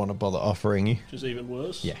didn't even want to bother offering you. Which is even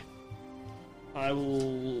worse. Yeah. I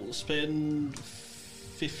will spend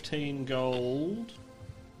 15 gold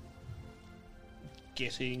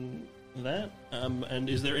getting that. And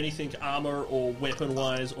is there anything armor or weapon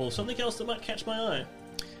wise or something else that might catch my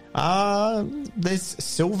eye? There's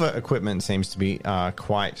silver equipment seems to be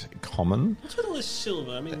quite common, What's with all this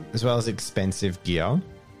silver? I mean, as well as expensive gear.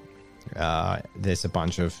 There's a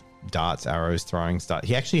bunch of darts, arrows, throwing stuff.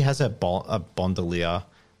 He actually has a bandolier,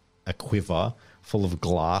 a quiver full of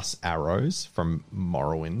glass arrows from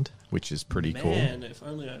Morrowind, which is pretty man, if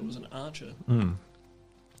only I was an archer.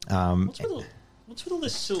 cool. What's with all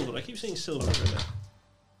this silver? I keep seeing silver everywhere.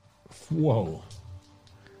 Whoa.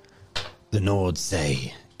 The Nords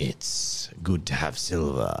say it's good to have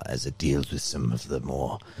silver as it deals with some of the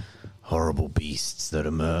more horrible beasts that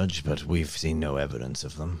emerge, but we've seen no evidence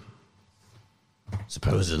of them.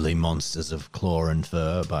 Supposedly monsters of claw and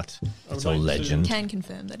fur, but it's all like to- legend. Can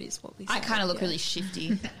confirm that is what we I say, kind of look yeah. really shifty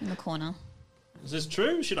in the corner. Is this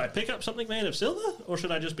true? Should I pick up something made of silver? Or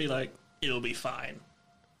should I just be like, it'll be fine?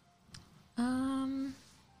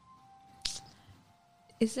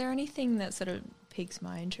 Is there anything that sort of piques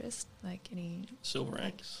my interest? Like any... Silver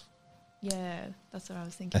axe. Yeah, that's what I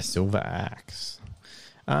was thinking. A silver axe.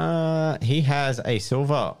 He has a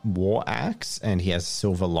silver war axe, and he has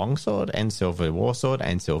silver longsword, and silver war sword,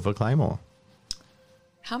 and silver claymore.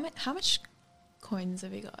 How much coins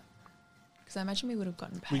have you got? Because I imagine we would have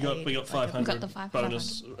gotten We paid. got 500 got the 500.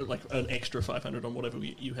 bonus, like an extra 500 on whatever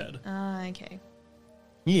you had. Okay.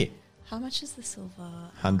 Yeah, How much is the silver?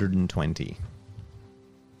 120.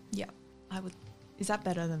 Yeah, I would... Is that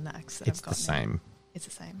better than the axe that It's I've the got now? same. It's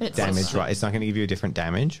the same. But it's Damage, silver. right? It's not going to give you a different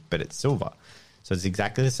damage, but it's silver. So it's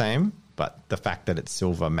exactly the same, but the fact that it's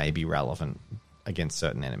silver may be relevant against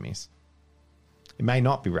certain enemies. It may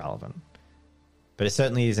not be relevant, but it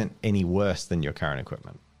certainly isn't any worse than your current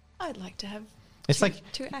equipment. I'd like to have It's like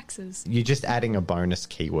two axes. you're just adding a bonus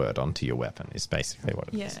keyword onto your weapon is basically what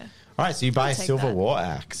it is. Yeah. All right, so you buy a take silver that. war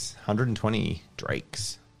axe, 120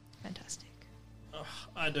 drakes. Fantastic.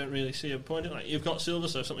 I don't really see a point in it. Like, you've got silver,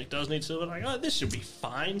 so if something does need silver, like, oh, this should be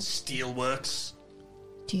fine. Steel works.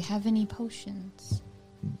 Do you have any potions?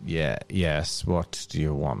 Yeah, yes. What do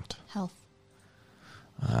you want? Health.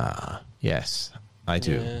 Yes, I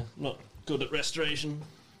do. Yeah, not good at restoration.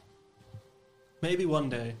 Maybe one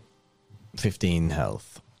day. 15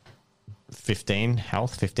 health. 15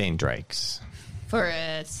 health, 15 drakes. For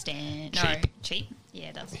a stand. No, Cheap. cheap.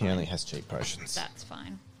 Yeah, that's He fine. only has cheap potions. That's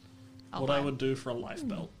fine. I'll What buy I it. would do for a life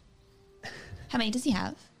belt. How many does he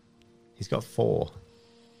have? He's got 4.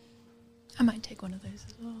 I might take one of those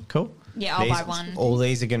as well. Cool. Yeah, I'll buy one. All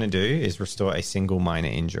these are going to do is restore a single minor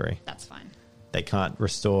injury. That's fine. They can't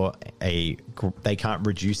they can't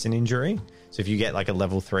reduce an injury. So if you get like a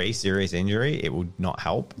level 3 serious injury, it will not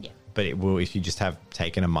help. Yeah. But it will, if you just have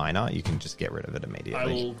taken a minor, you can just get rid of it I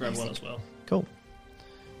immediately. will grab one as well. Cool.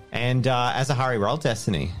 And Azahari, roll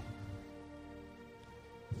Destiny.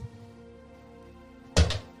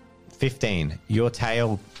 15. Your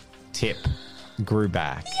tail tip grew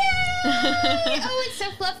back. Oh, it's so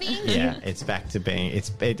fluffy. Yeah, it's back to being.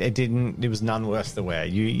 It was none worse to wear.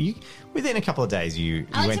 You within a couple of days, you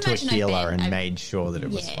I like went to to a imagine I've healer been- and I've- made sure that it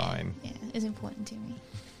was Yeah, fine. Yeah, it's important to me.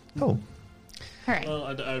 Cool. All right. Well,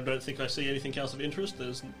 I don't think I see anything else of interest.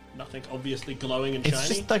 There's nothing obviously glowing and It's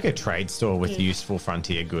shiny. just like a trade store with useful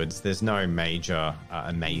frontier goods. There's no major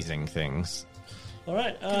amazing things. All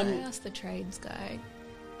right. Can I ask the trades guy?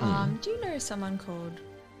 Do you know someone called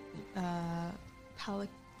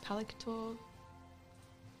Palicator?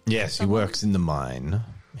 Yes, he works in the mine.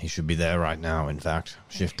 He should be there right now. In fact,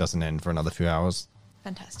 shift doesn't end for another few hours.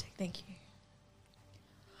 Fantastic, thank you.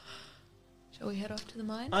 Shall we head off to the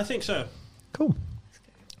mine? I think so. Cool.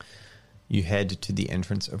 You head to the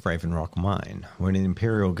entrance of Raven Rock Mine, where an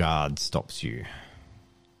Imperial Guard stops you.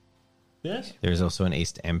 Yes. There is also an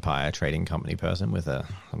East Empire Trading Company person with a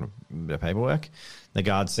bit of paperwork. The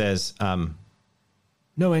guard says,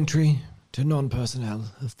 no entry to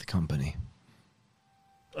non-personnel of the company.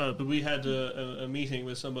 But we had a meeting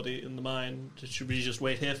with somebody in the mine. Should we just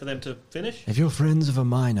wait here for them to finish? If you're friends of a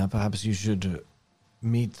miner, perhaps you should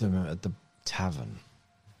meet them at the tavern.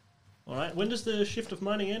 All right. When does the shift of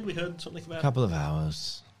mining end? We heard something about Couple of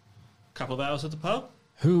hours. a couple of hours at the pub.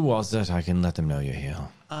 Who was it? I can let them know you're here.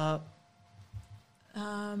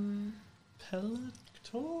 Pelator?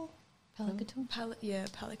 Pelicator?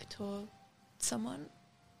 Palicator. Someone?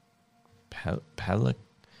 Pelacator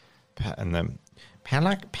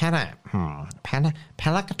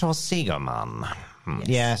Sigerman.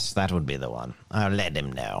 Yes, that would be the one. I'll let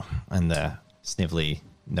him know. And the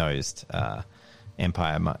snivelly-nosed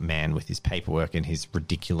Empire man with his paperwork and his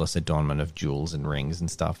ridiculous adornment of jewels and rings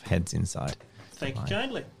and stuff heads inside. Thank you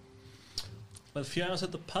kindly. Well, a few hours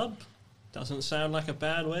at the pub doesn't sound like a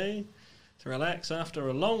bad way to relax after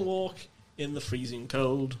a long walk in the freezing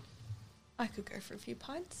cold. I could go for a few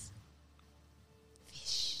pints.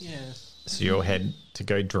 Yes. So you'll head to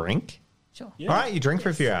go drink? Sure. Yeah. All right, you drink for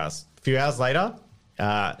a few hours. A few hours later,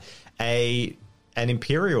 an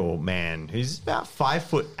Imperial man who's about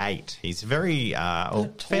 5'8". He's very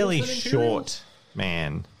fairly for an Imperial? short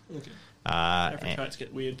man. Okay. And, Africanites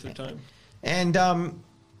get weird through time.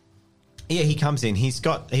 yeah, he comes in. He's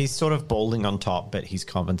sort of balding on top, but he's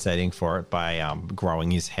compensating for it by growing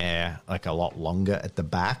his hair like a lot longer at the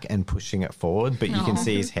back and pushing it forward. But you can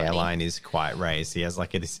see his hairline is quite raised. He has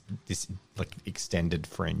like this like extended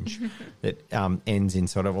fringe that ends in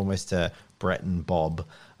sort of almost a Breton bob,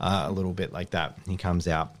 a little bit like that. He comes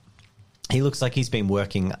out. He looks like he's been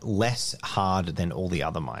working less hard than all the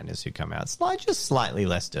other miners who come out. Just slightly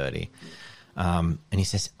less dirty. And he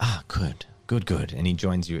says, good. And he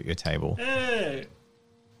joins you at your table. Hey!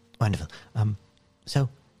 Wonderful. So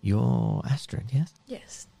you're Astrid, yes?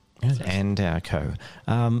 Yes. Good. And Co.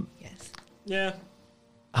 Yes. Yeah.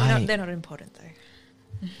 They're not important though.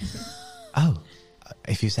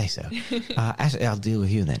 If you say so. Astrid, I'll deal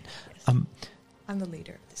with you then. I'm the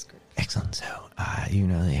leader of this group. Excellent. So you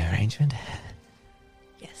know the arrangement?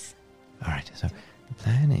 Yes. All right. So the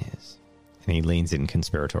plan is, and he leans in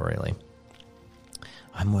conspiratorially.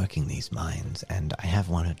 I'm working these mines, and I have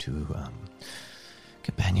one or two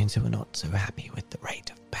companions who are not so happy with the rate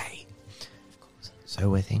of pay. Of course. So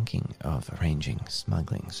we're thinking of arranging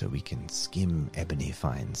smuggling so we can skim ebony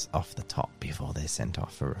finds off the top before they're sent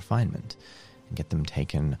off for refinement and get them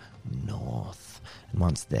taken north. And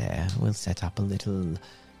once there, we'll set up a little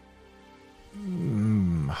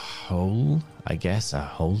hole, I guess, a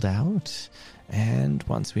holdout. And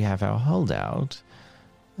once we have our holdout,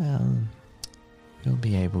 well, we'll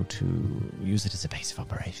be able to use it as a base of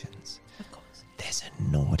operations. Of course. There's a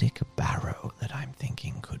Nordic barrow that I'm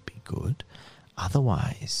thinking could be good.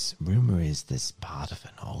 Otherwise, rumor is this part of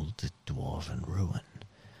an old dwarven ruin.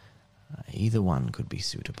 Either one could be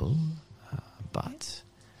suitable, but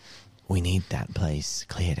we need that place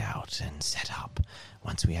cleared out and set up.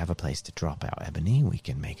 Once we have a place to drop our ebony, we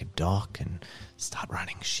can make a dock and start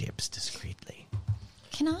running ships discreetly.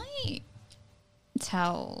 Can I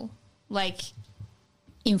tell, like,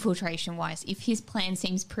 infiltration wise, if his plan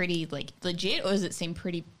seems pretty like legit, or does it seem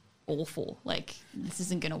pretty awful. Like, this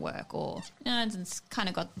isn't going to work, or it's kind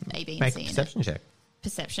of got A, B, and Make C a in it. perception check.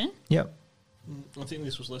 Perception? Yep. I think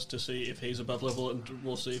this was less to see if he's above level, and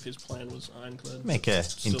we'll see if his plan was ironclad. Make a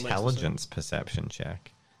Still makes intelligence perception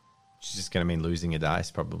check. Which is just going to mean losing a dice,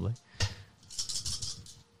 probably.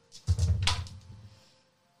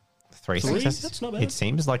 3 Three? successes. That's not bad. It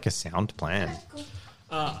seems like a sound plan.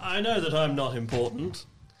 I know that I'm not important,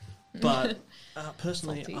 but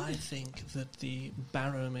personally, Salty. I think that the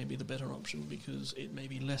barrow may be the better option because it may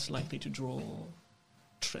be less likely to draw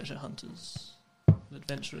treasure hunters and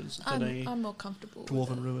adventurers than a I'm more comfortable.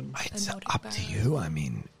 dwarven ruin. It's Nordic up to barrow. you. I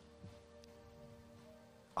mean,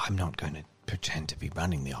 I'm not going to pretend to be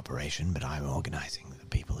running the operation, but I'm organizing the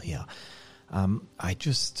people here. I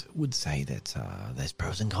just would say that there's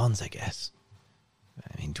pros and cons, I guess.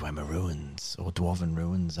 I mean, Dwemer ruins or dwarven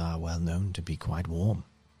ruins are well known to be quite warm.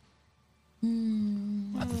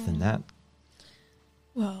 Other than that,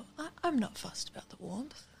 Well, I'm not fussed about the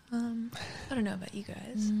warmth. I don't know about you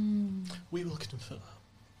guys. We will confer,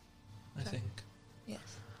 I think. Yes.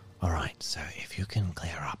 all right. So if you can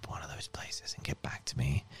clear up one of those places and get back to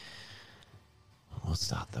me, we'll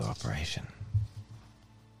start the operation.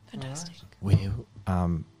 Fantastic.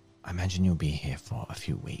 I imagine you'll be here for a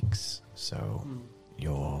few weeks, so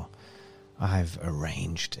I've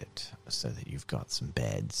arranged it so that you've got some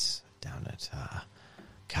beds down at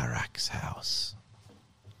Karak's house.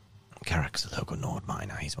 Karak's a local Nord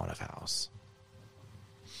miner. He's one of ours.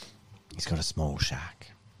 He's got a small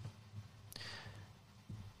shack.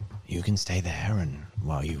 You can stay there, and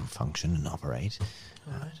while you function and operate,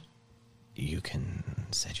 All right. you can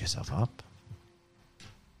set yourself up.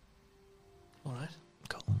 All right.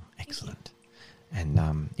 Cool. Excellent. And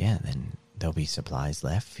then there'll be supplies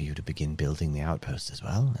left for you to begin building the outpost as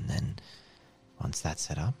well. And then once that's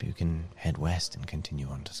set up, you can head west and continue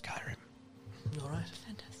on to Skyrim. All right.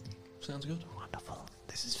 Fantastic. Sounds good. Wonderful.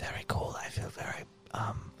 This is very cool. I feel very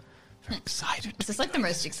excited. This is like the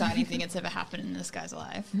most exciting thing that's ever happened in This Guy's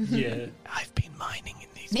Life. Yeah. I've been mining in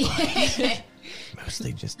these mines.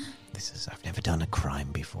 Mostly just, I've never done a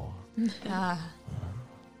crime before. Done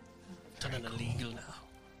an illegal now.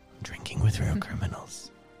 Drinking with real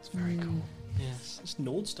criminals. It's very cool. Yes. This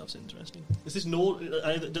Nord stuff's interesting. Is this Nord?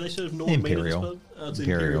 Do they serve Nord Imperial. meat? Oh, it's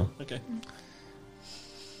Imperial. Okay.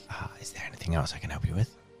 Is there anything else I can help you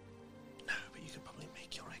with? No, but you could probably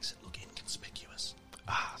make your exit look inconspicuous.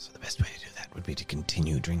 So the best way to do that would be to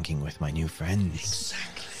continue drinking with my new friends.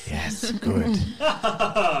 Exactly. Yes, good.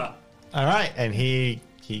 All right, and he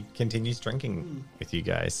continues drinking with you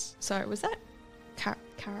guys. Sorry, was that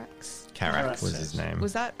Carax? Karak was his name.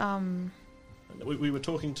 Was that We were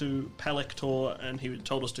talking to Palektor, and he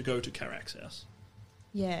told us to go to Karak's house.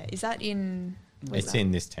 Yeah, is that in? where's It's that?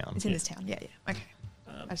 in this town. It's in this town. Yeah, yeah. Okay.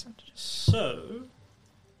 I just wanted to. So,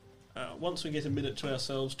 once we get a minute to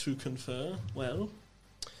ourselves to confer, well,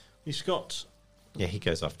 we've got Yeah, he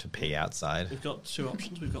goes off to pee outside. We've got two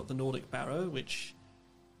options. We've got the Nordic Barrow, which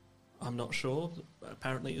I'm not sure,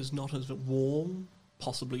 apparently is not as warm,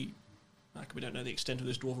 possibly, we don't know the extent of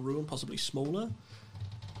this dwarven ruin, possibly smaller,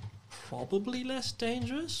 probably less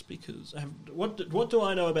dangerous, because what do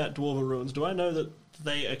I know about dwarven ruins? Do I know that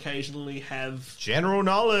they occasionally have... General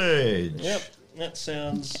knowledge. Yep, that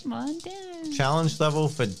sounds... Come on down. Challenge level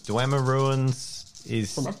for Dwemer Ruins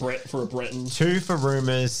is For a Breton. 2 for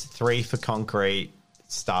rumors, 3 for concrete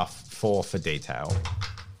stuff, 4 for detail.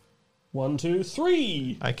 1, 2,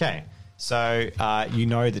 3! Okay. So you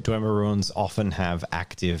know that Dwemer Ruins often have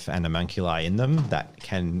active animunculi in them that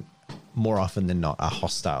can, more often than not, are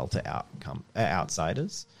hostile to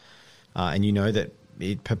outsiders. And you know that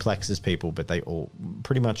it perplexes people, but they all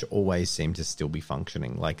pretty much always seem to still be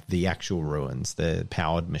functioning. Like the actual ruins, the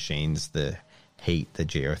powered machines, the heat, the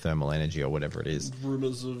geothermal energy, or whatever it is.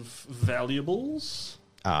 Rumours of valuables?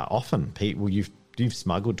 Often, people, you've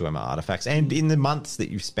smuggled Dwemer artifacts, and in the months that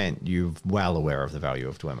you've spent, you're well aware of the value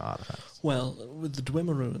of Dwemer artifacts. Well, with the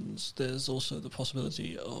Dwemer ruins, there's also the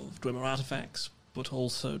possibility of Dwemer artifacts, but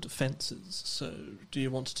also defences. So, do you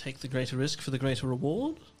want to take the greater risk for the greater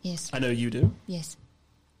reward? Yes. I know you do. Yes.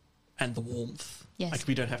 And the warmth. Yes. Like,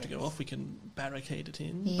 we don't have to go off, we can barricade it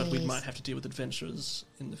in, but we Yes. might have to deal with adventurers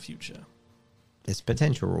in the future. There's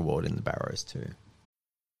potential reward in the barrows too.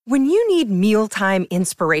 When you need mealtime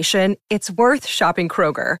inspiration, it's worth shopping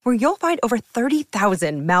Kroger, where you'll find over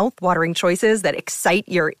 30,000 mouth-watering choices that excite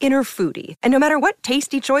your inner foodie. And no matter what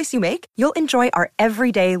tasty choice you make, you'll enjoy our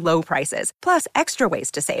everyday low prices, plus extra ways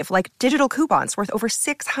to save, like digital coupons worth over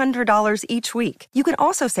 $600 each week. You can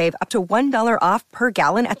also save up to $1 off per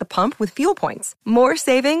gallon at the pump with fuel points. More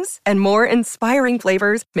savings and more inspiring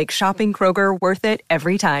flavors make shopping Kroger worth it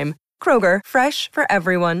every time. Kroger, fresh for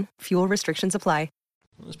everyone. Fuel restrictions apply.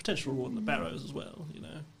 There's potential reward in the barrows as well, you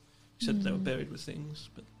know. You said they were buried with things,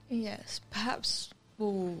 but... Yes, perhaps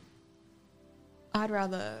I'd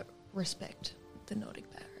rather respect the Nordic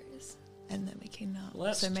barrows, and then we can...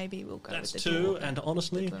 Well, so maybe we'll go with the That's two, dwarf and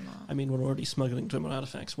honestly, the Dwemer. I mean, we're already smuggling Dwemer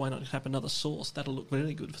artifacts. Why not have another source? That'll look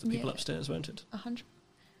really good for the people Yeah. upstairs, won't it? 100%.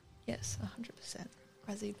 Yes, 100%.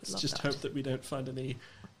 Razzie would Let's love just that. hope that we don't find any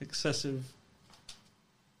excessive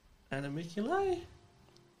animiculi?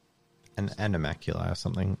 An animaculi or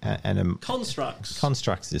something. Constructs.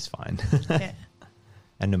 Constructs is fine. Yeah.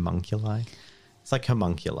 Animunculi. It's like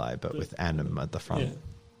homunculi, but with anim at the front. Yeah.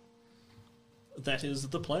 That is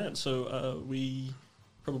the plan. So we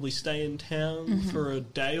probably stay in town for a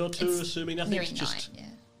day or two, It's assuming nearing nothing's just... 9,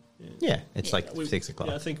 yeah. Yeah, it's like We- 6 o'clock.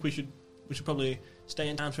 Yeah, I think we should probably stay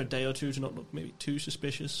in town for a day or two to not look maybe too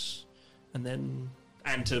suspicious, and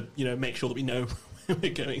to make sure that we know where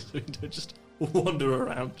we're going, so we don't just wander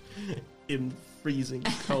around in freezing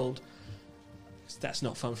cold. 'Cause that's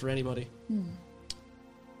not fun for anybody.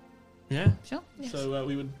 Yeah. Sure. So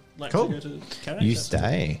we would like Cool. to go to Carrick. You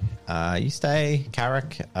stay.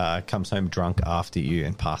 Carrick comes home drunk after you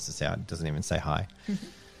and passes out. Doesn't even say hi.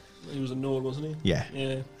 He was a Nord, wasn't he? Yeah.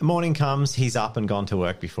 Yeah. The morning comes. He's up and gone to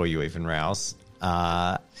work before you even rouse.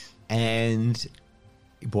 And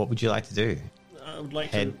what would you like to do? I would like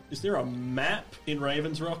Head. to... Is there a map in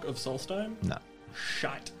Ravensrock of Solstheim? No.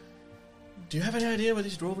 Shite. Do you have any idea where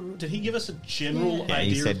this dwarven... Did he give us a general Yeah,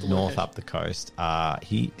 idea he said of the north location? up the coast.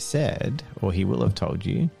 He said, or he will have told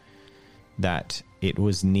you, that it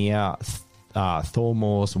was near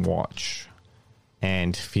Thormore's Watch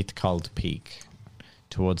and Fitcald Peak,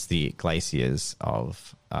 towards the glaciers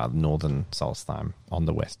of northern Solstheim on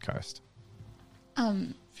the west coast.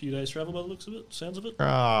 Few days travel by the looks of it, sounds of it. No,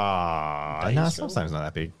 Days Solstheim's not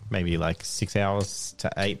that big. Maybe like 6 hours to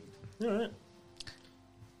 8. All right.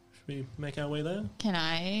 Should we make our way there? Can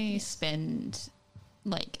I spend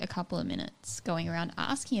like a couple of minutes going around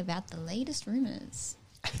asking about the latest rumors?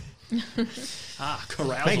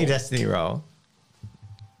 Carousal. Make a destiny roll.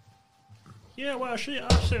 Yeah, well, I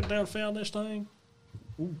sat down, found this thing.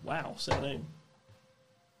 Ooh, wow, 17.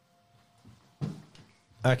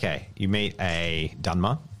 Okay, you meet a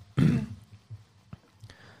Dunmer.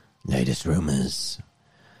 Latest rumors.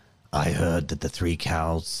 I heard that the three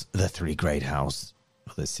great house,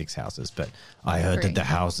 well, there's 6 houses, but I heard Three. that the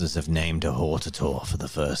houses have named a Hortator for the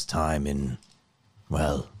first time in,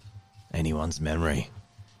 well, anyone's memory.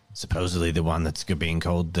 Supposedly the one that's being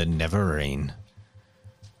called the Neverine.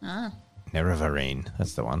 Neverine,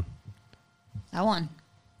 that's the one. That one.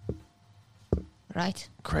 Right.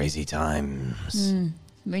 Crazy times.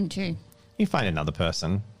 Moon 2. You find another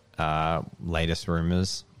person. Latest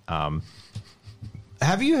rumors.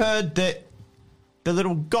 Have you heard that the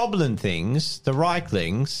little goblin things, the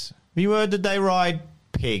Reiklings, have you heard that they ride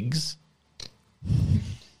pigs?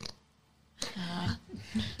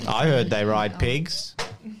 I heard they ride pigs.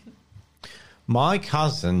 My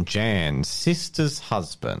cousin Jan's sister's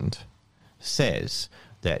husband says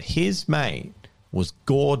that his mate was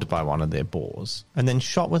gored by one of their boars and then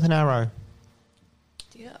shot with an arrow.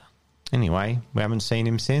 Yeah. Anyway, we haven't seen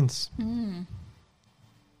him since.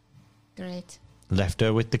 Great. Left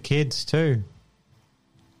her with the kids too.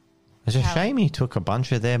 It's a How- shame he took a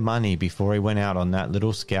bunch of their money before he went out on that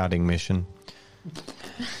little scouting mission.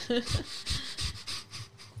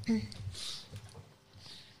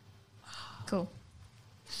 Cool.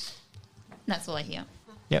 That's all I hear.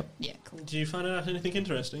 Yep. Yeah, cool. Did you find out anything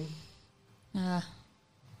interesting?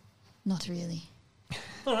 Not really.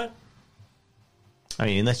 All right. I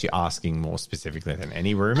mean, unless you're asking more specifically than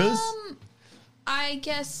any rumors. I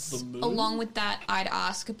guess The moon? along with that, I'd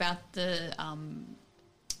ask about the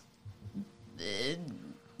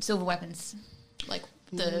silver weapons, like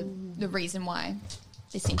the reason why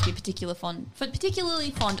they seem to be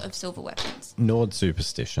particularly fond of silver weapons. Nord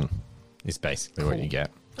superstition is basically what you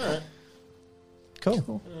get. All right.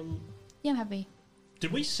 Cool. Yeah, I'm happy.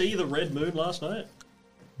 Did we see the red moon last night?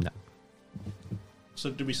 No. So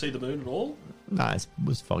did we see the moon at all? No, it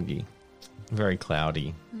was foggy. Very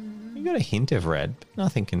cloudy. You got a hint of red, but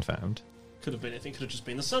nothing confirmed. Could have been anything. Could have just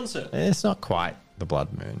been the sunset. It's not quite the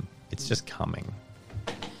blood moon. It's just coming.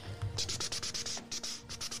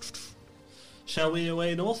 Shall we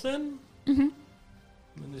away north then? Mm-hmm.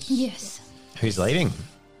 Yes. Who's leading?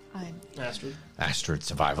 I'm Astrid. Astrid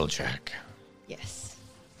survival check. yes.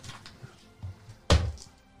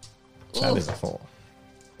 That is a 4.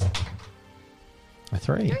 A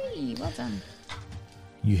 3. Hey, well done.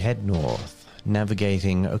 You head north,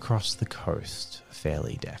 navigating across the coast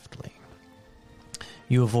fairly deftly.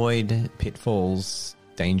 You avoid pitfalls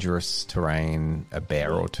dangerous terrain, a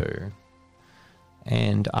bear or two.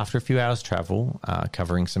 And after a few hours' travel,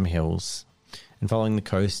 covering some hills and following the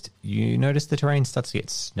coast, you notice the terrain starts to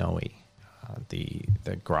get snowy. The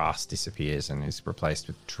grass disappears and is replaced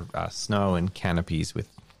with snow and canopies with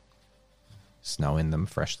snow in them,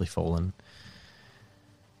 freshly fallen.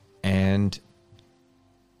 And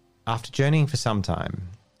after journeying for some time,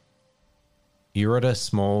 you're at a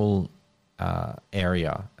small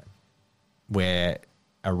area where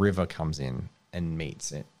a river comes in and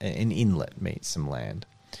meets it. An inlet meets some land.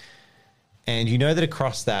 And you know that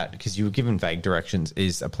across that, because you were given vague directions,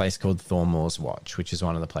 is a place called Thormore's Watch, which is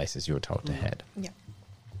one of the places you were told to head. Yeah.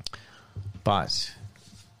 But,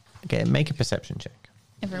 okay, make a perception check.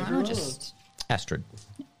 Everyone or just... Astrid.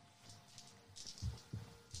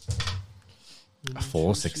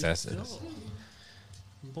 4 successes.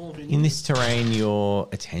 In this terrain, your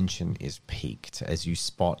attention is piqued as you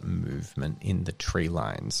spot movement in the tree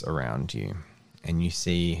lines around you. And you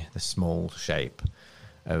see the small shape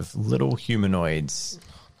of little humanoids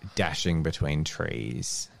dashing between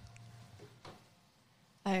trees.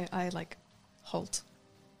 I like halt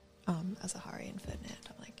Azahari and Ferdinand.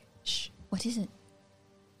 I'm like, shh. What is it?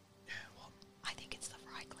 I think it's the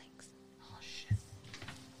Reiklings. Oh, shit.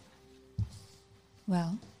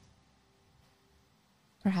 Well,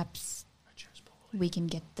 perhaps we can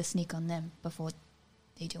get the sneak on them before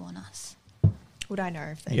they do on us. Would I know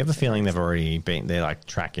if they... You have a feeling they've already been, they're like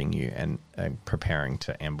tracking you and preparing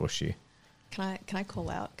to ambush you. Can I call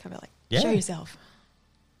out? Can I be like, Yeah. show yourself?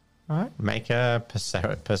 All right, make a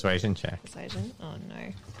persuasion check. Persuasion? Oh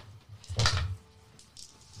no.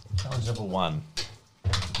 Challenge level 1.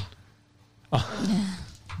 Oh,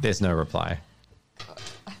 there's no reply.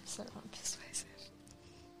 I'm so unpersuasive.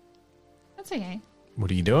 That's okay.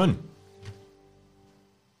 What are you doing?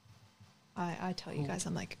 I tell you guys,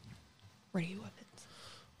 I'm like, ready your weapons.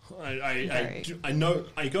 I know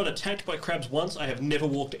I got attacked by crabs once. I have never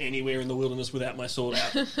walked anywhere in the wilderness without my sword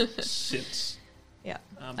out since. Yeah,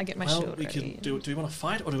 I get my well, shield we ready. can do we want to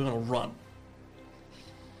fight or do we want to run?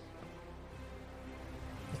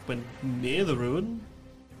 When near the ruin,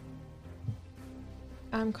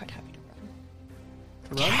 I'm quite happy to run.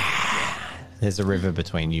 to run. There's a river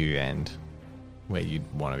between you and where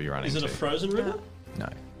you'd want to be running Is it to. a frozen river? No.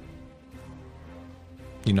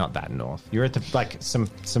 You're not that north. You're at the, like, some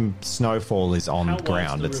snowfall is on How the wide's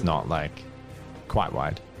ground. the It's river? not, like, quite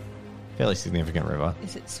wide. Fairly significant river.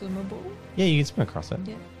 Is it swimmable? Yeah, you can swim across it.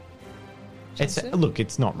 Yeah. It's Shall I swim? look,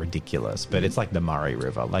 it's not ridiculous, but it's like the Murray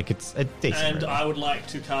River. Like, it's a decent And river. I would like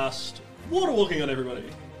to cast water walking on everybody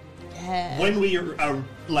Yeah. when we are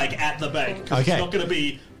like at the bank. 'Cause Okay. It's not going to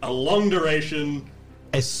be a long duration.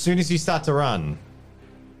 As soon as you start to run,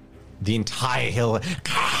 the entire hill,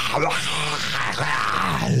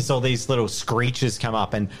 there's all these little screeches come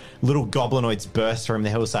up and little goblinoids burst from the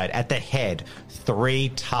hillside. At the head, 3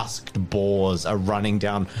 tusked boars are running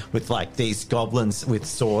down with like these goblins with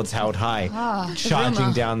swords held high, charging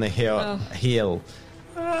rumor. down the hill.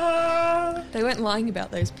 They weren't lying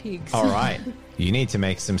about those pigs. All right. You need to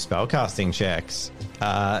make some spellcasting checks.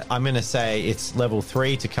 I'm going to say it's level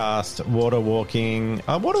 3 to cast Water Walking.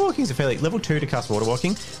 Water Walking is a fairly... Level 2 to cast Water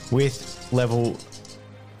Walking with level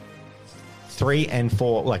 3 and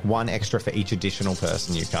 4, like 1 extra for each additional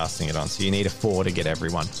person you're casting it on. So you need a 4 to get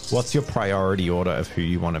everyone. What's your priority order of who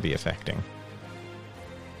you want to be affecting?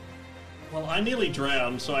 Well, I nearly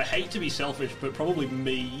drowned, so I hate to be selfish, but probably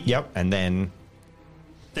me. Yep. And then...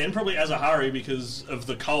 Then probably Azahari because of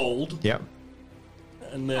the cold. Yep.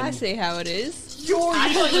 And then I see how it is. You're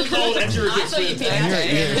using the cold and you're resistant.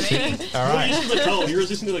 All You're right. using the cold. You're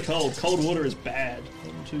resistant to the cold. Cold water is bad.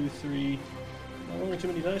 1, 2, 3. Am I rolling too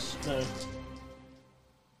many dice? No.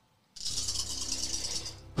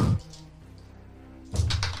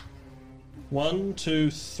 One,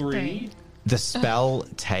 2, 3. The spell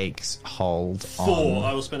takes hold 4. on...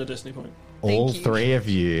 I will spend a destiny point. all Thank you. 3 of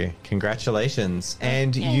you. Congratulations.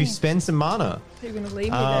 And you spend some mana. You're going to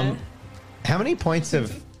leave me Um, how many points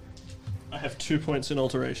of... I have 2 points in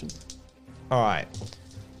alteration. All right.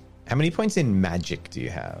 How many points in magic do you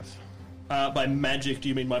have? By magic, do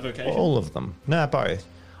you mean my vocation? All of them. No, both.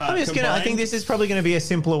 I'm just gonna. I think combined? this is probably going to be a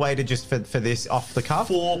simpler way to just for this off the cuff.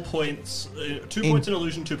 4 points. 2 points in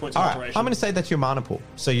illusion, 2 points in All right. alteration. I'm going to say that's your mana pool.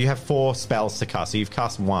 So you have 4 spells to cast. So you've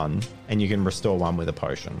cast 1, and you can restore 1 with a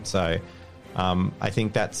potion. So I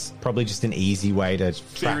think that's probably just an easy way to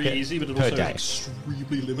track Very it easy, but it per also day.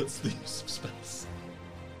 extremely limits the use of spells.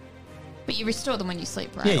 But you restore them when you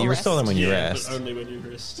sleep, right? Yeah, Or you restore them when you Yeah, rest. but only when you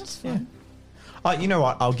rest. That's fine. You know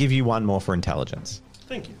what? I'll give you 1 more for intelligence.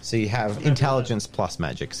 Thank you. So you have intelligence plus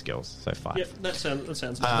magic skills, so 5. Yep, that sounds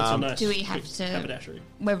that's a nice. Do we have quick to- haberdashery.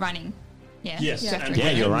 We're running. Yeah. Yes. Do we have to and- Yeah,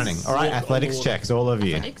 run? you're running. All right, on athletics board. checks, all of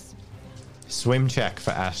you. Athletics? Swim check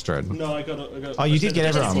for Astrid. No, I got. Oh, you did get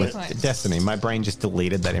everyone Just with take points. Destiny. My brain just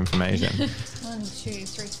deleted that information. 1, 2,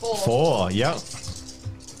 3, 4. 4, yep.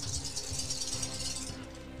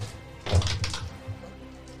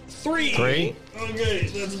 3. 3. Okay,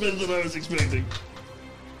 that's better than I was expecting.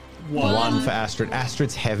 1 for Astrid.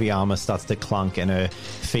 Astrid's heavy armor starts to clunk and her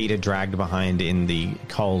feet are dragged behind in the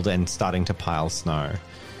cold and starting to pile snow.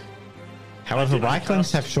 However, I Reiklings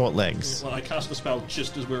cast- have short legs. Well, I cast the spell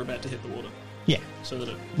just as we're about to hit the water, Yeah. so that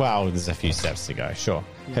it. Well, there's a few steps to go, sure.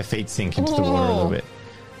 Her feet sink into the water a little bit.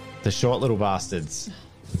 The short little bastards,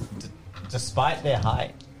 despite their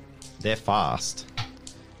height, they're fast.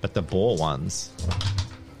 But the boar ones...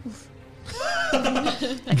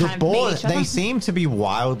 The boar, they seem to be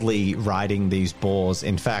wildly riding these boars.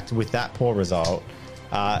 In fact, with that poor result,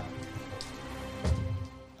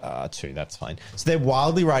 2, that's fine. So they're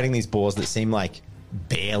wildly riding these boars that seem like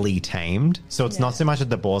barely tamed. So it's not so much that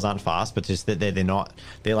the boars aren't fast, but just that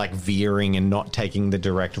they're like veering and not taking the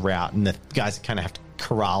direct route, and the guys kind of have to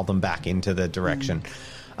corral them back into the direction.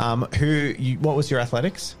 What was your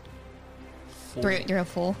athletics? 4. You're a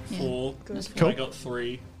 4. Yeah. 4. Cool. I got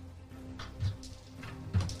 3.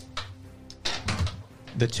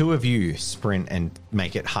 The two of you sprint and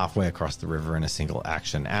make it halfway across the river in a single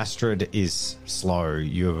action. Astrid is slow.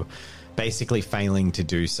 You're basically failing to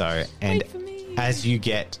do so. And as you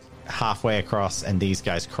get halfway across and these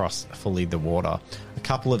guys cross fully the water, a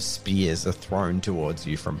couple of spears are thrown towards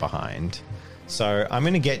you from behind. So I'm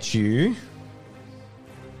going to get you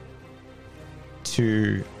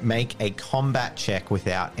to make a combat check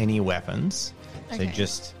without any weapons. So Okay.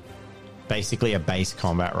 just basically a base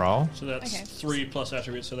combat roll. So that's Okay. 3 plus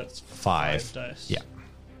attributes, so that's 5. dice. Yeah.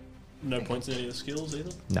 No points in any of the skills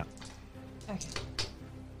either. No. Okay.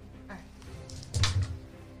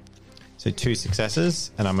 So 2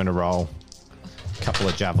 successes, and I'm going to roll a couple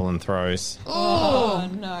of javelin throws. Oh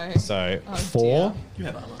no. So 4. You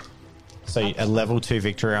have armor. So a level 2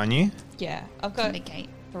 victory on you. Yeah, I've got Negate.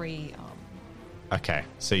 3. Okay,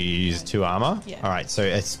 so you use 2 armor. Yeah. All right, so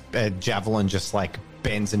it's a javelin just like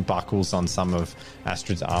bends and buckles on some of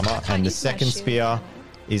Astrid's armor, and the use my second shield, spear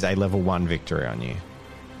can is a level 1 victory on you.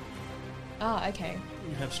 Oh, okay.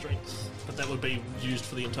 You have strength, but that would be used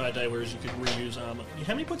for the entire day, whereas you could reuse armor.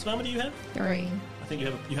 How many points of armor do you have? 3. I think you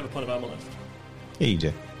have a point of armor left. Yeah, you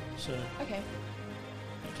do. So Okay.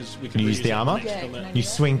 because we can You use reuse the that armor? next Yeah, combat. can I You do that?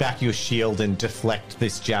 swing back your shield and deflect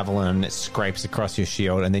this javelin, and it scrapes across your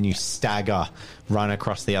shield, and then you stagger, run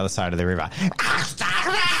across the other side of the river.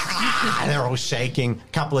 They're all shaking.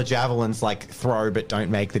 A couple of javelins like throw but don't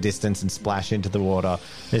make the distance and splash into the water.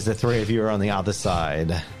 There's the 3 of you are on the other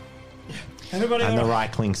side, Everybody, and the all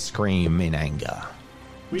right. Reichling scream in anger.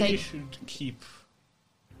 We They- should keep.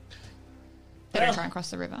 They don't try and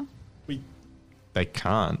cross the river. We They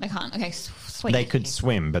can't. They can't. Okay, sweet. They could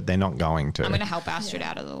swim, but they're not going to. I'm going to help Astrid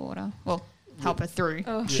out of the water. Well, help her through.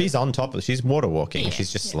 She's on top of. She's water walking. Yeah.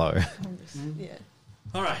 She's just slow. Yeah.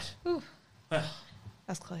 all right. Well,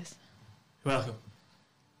 That's close. you're welcome.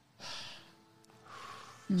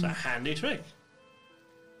 It's a handy trick.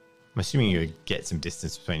 I'm assuming you get some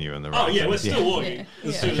distance between you and the. Oh yeah, we're Reiklings. still walking Yeah.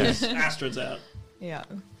 as soon as Astrid's out, Yeah.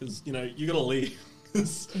 because you got to leave.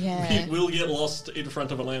 Yeah. We will get lost in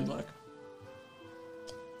front of a landmark.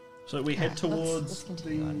 So we head let's towards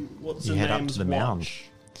continue the on. what's You the head up name's to the mound. watch.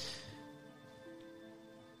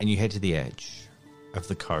 And you head to the edge of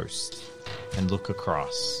the coast and look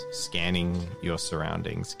across, scanning your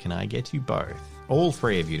surroundings. Can I get you both, all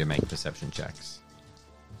 3 of you, to make perception checks?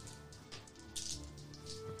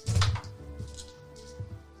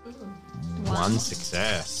 One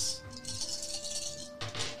success.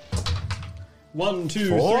 1, 2,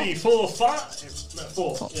 Four? 3, 4, 5. No,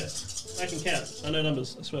 4. Yeah, I can count. I know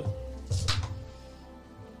numbers. I swear.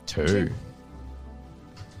 2.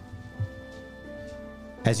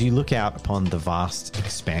 As you look out upon the vast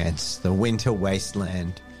expanse, the winter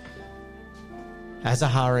wasteland,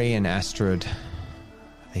 Azahari and Astrid,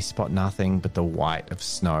 they spot nothing but the white of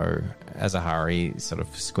snow. Azahari sort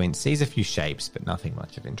of squints, sees a few shapes, but nothing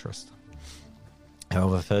much of interest.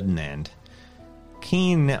 However, Ferdinand,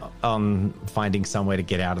 keen on finding somewhere to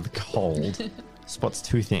get out of the cold, spots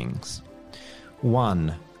 2 things.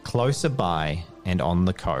 1, closer by and on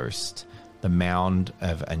the coast, the mound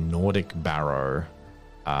of a Nordic barrow,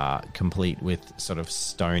 complete with sort of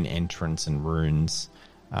stone entrance and runes.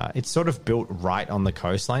 It's sort of built right on the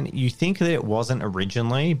coastline. You think that it wasn't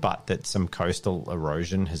originally, but that some coastal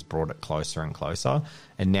erosion has brought it closer and closer.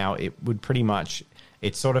 And now it would pretty much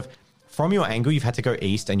It's sort of from your angle, you've had to go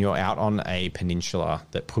east, and you're out on a peninsula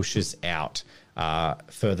that pushes out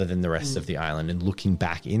further than the rest of the island, and looking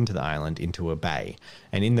back into the island into a bay.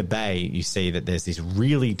 And in the bay, you see that there's this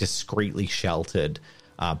really discreetly sheltered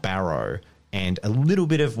barrow and a little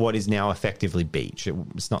bit of what is now effectively beach.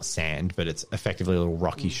 It's not sand, but it's effectively a little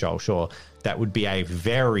rocky shoal shore. That would be a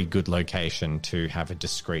very good location to have a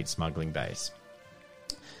discreet smuggling base.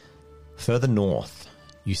 Further north,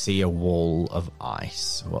 you see a wall of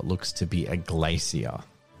ice, what looks to be a glacier.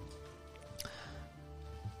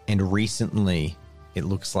 And recently, it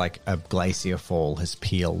looks like a glacier fall has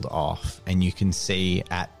peeled off, and you can see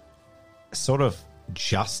at sort of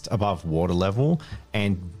just above water level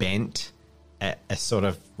and bent at a sort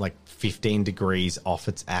of like 15 degrees off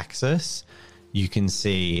its axis, you can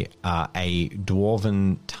see a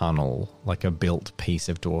dwarven tunnel, like a built piece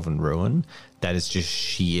of dwarven ruin that is just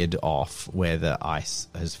sheared off where the ice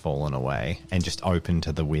has fallen away and just open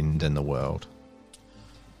to the wind and the world.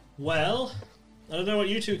 Well, I don't know what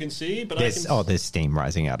you two can see, but there's steam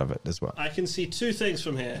rising out of it as well. I can see two things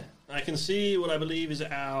from here. I can see what I believe is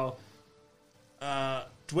our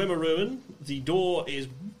Dwemer ruin. The door is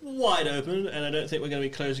wide open, and I don't think we're going to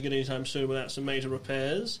be closing it anytime soon without some major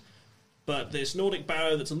repairs. But this Nordic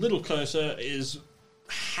barrow that's a little closer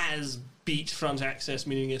has beachfront access,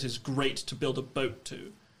 meaning it is great to build a boat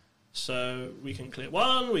to. So we can clear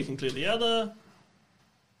one, we can clear the other.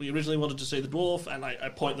 We originally wanted to see the dwarf, and I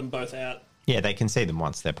point them both out. Yeah, they can see them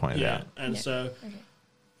once they're pointed out. And so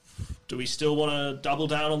do we still want to double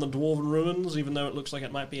down on the dwarven ruins, even though it looks like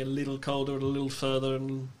it might be a little colder and a little further?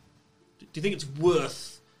 And do you think it's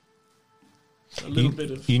worth a little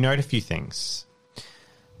bit of... You note a few things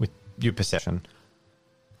with your perception.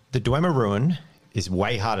 The Dwemer ruin is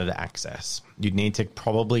way harder to access. You'd need to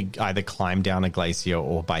probably either climb down a glacier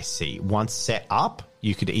or by sea. Once set up,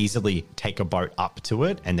 you could easily take a boat up to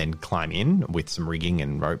it and then climb in with some rigging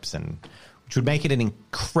and ropes, and which would make it an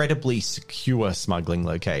incredibly secure smuggling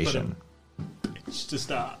location. Just to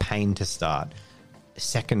start. Pain to start.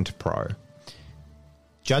 Second pro.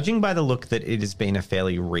 Judging by the look that it has been a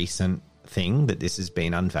fairly recent thing that this has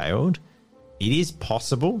been unveiled, it is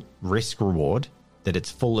possible, risk reward, that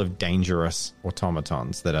it's full of dangerous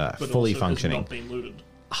automatons that are fully functioning. Not been looted.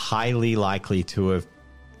 Highly likely to have,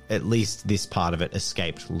 at least this part of it,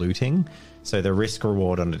 escaped looting. So the risk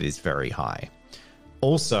reward on it is very high.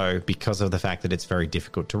 Also, because of the fact that it's very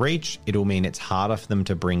difficult to reach, it'll mean it's harder for them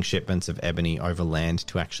to bring shipments of ebony over land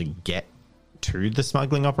to actually get to the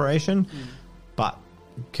smuggling operation. But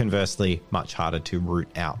conversely, much harder to root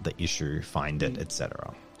out the issue, find it,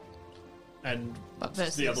 etc. And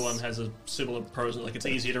the other one has a similar pros, like it's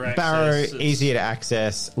easier to access. Barrow, easier to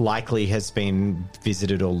access, likely has been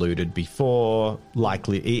visited or looted before,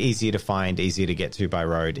 likely easier to find, easier to get to by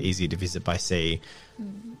road, easier to visit by sea.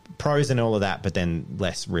 Pros and all of that, but then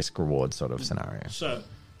less risk-reward sort of scenario. So,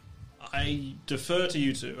 I defer to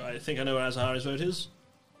you two. I think I know what Azahari's vote is.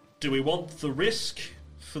 Do we want the risk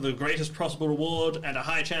for the greatest possible reward and a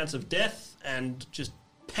high chance of death and just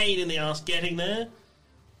pain in the ass getting there?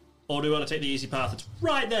 Or do we want to take the easy path that's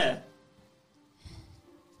right there?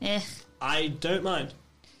 I don't mind.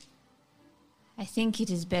 I think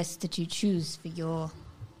it is best that you choose for your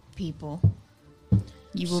people.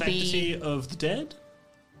 You will Sanctity of the dead?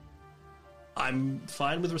 I'm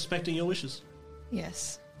fine with respecting your wishes.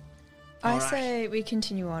 Yes. All I right. say we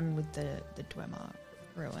continue on with the Dwemer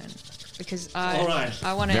ruin because All right.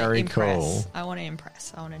 I want to Very impress. cool. I want to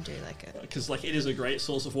impress. I want to do like a... Because it is a great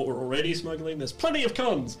source of what we're already smuggling. There's plenty of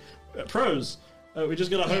cons. Pros. We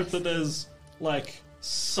just gotta hope that there's,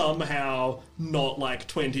 somehow not,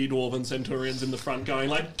 20 Dwarven Centurions in the front going,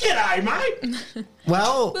 G'day, mate!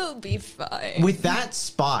 Well, We'll be fine. with that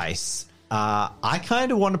spice, I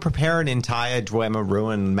kind of want to prepare an entire Dwemer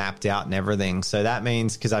ruin mapped out and everything. So that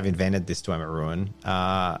means, because I've invented this Dwemer ruin,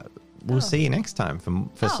 we'll see you next time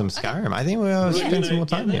for some Skyrim. I think we'll spend some more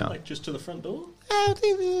time here. Just to the front door? I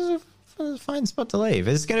think this is a fine spot to leave.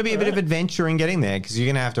 It's going to be a bit of adventure in getting there because you're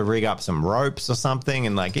going to have to rig up some ropes or something,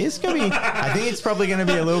 and it's going to be. I think it's probably going to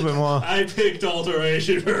be a little bit more. I picked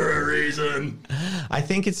alteration for a reason. I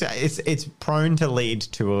think it's prone to lead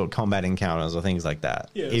to combat encounters or things like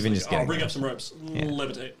that. Yeah, even just getting rig there. up some ropes,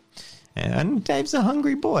 levitate. And Dave's a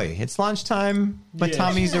hungry boy. It's lunchtime. My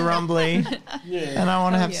tummy's are rumbly, and I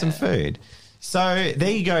want to have some food. So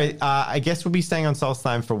there you go. I guess we'll be staying on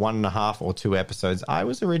Solstheim for 1.5 or 2 episodes. I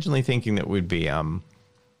was originally thinking that we'd be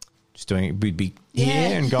we'd be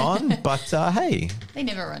here and gone, but hey, They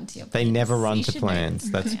never run to your plans. they never run You to should know.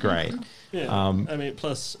 plans. That's great. Yeah,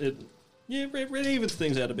 plus it evens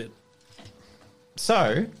things out a bit.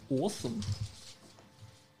 So Awesome.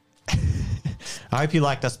 I hope you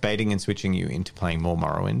liked us baiting and switching you into playing more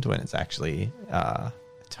Morrowind when it's actually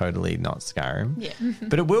totally not Skyrim. Yeah.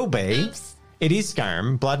 But it will be. Oops. It is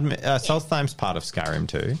Skyrim. Solstheim's part of Skyrim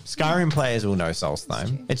too. Skyrim players will know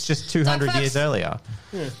Solstheim. It's just 200 Dark years Fox. earlier.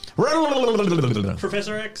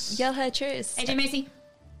 Professor X, Yell her truth. AJ Macy.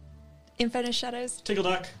 Inferno Shadows. Tickle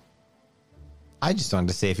Duck. I just wanted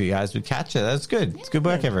to see if you guys would catch it. That's good. It's good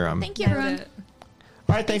work, everyone. Thank you, Nailed everyone. it.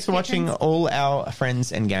 All right, thanks for watching, all our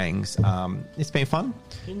friends and gangs. It's been fun.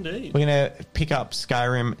 Indeed. We're going to pick up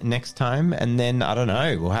Skyrim next time, and then, I don't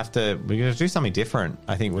know, we're going to do something different.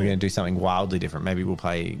 I think we're going to do something wildly different. Maybe we'll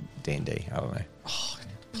play D&D. I don't know.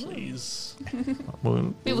 Please.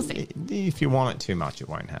 Well, We will see. If you want it too much, it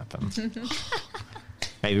won't happen.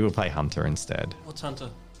 Maybe we'll play Hunter instead. What's Hunter?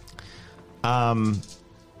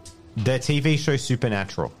 The TV show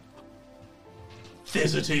Supernatural.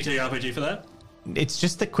 There's a TTRPG for that. It's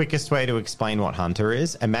just the quickest way to explain what Hunter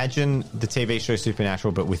is. Imagine the TV show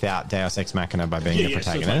Supernatural, but without Deus Ex Machina by being the so it's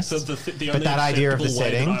like protagonist. the But only that idea of the acceptable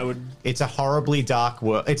way setting, that I would. it's a horribly dark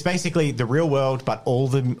world. It's basically the real world, but all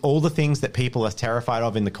the things that people are terrified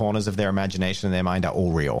of in the corners of their imagination and their mind are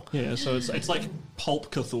all real. Yeah, so it's like Pulp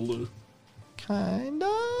Cthulhu. Kinda,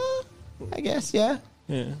 I guess, yeah.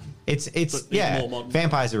 Yeah. It's But yeah. more modern.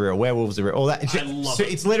 Vampires are real. Werewolves are real. All that. I love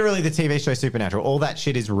it. It's literally the TV show Supernatural. All that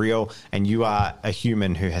shit is real, and you are a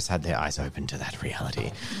human who has had their eyes open to that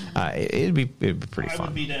reality. It'd be pretty I fun.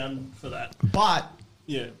 would be down for that. But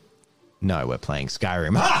Yeah. no, we're playing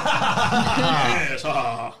Skyrim. Yes.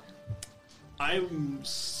 I'm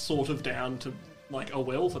sort of down to like a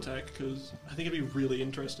wealth attack because I think it'd be really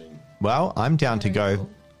interesting. Well, I'm down to go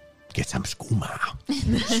get some skooma.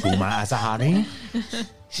 Skooma, Azahari.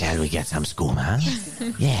 Shall we get some skooma?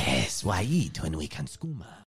 Yes, why eat when we can skooma?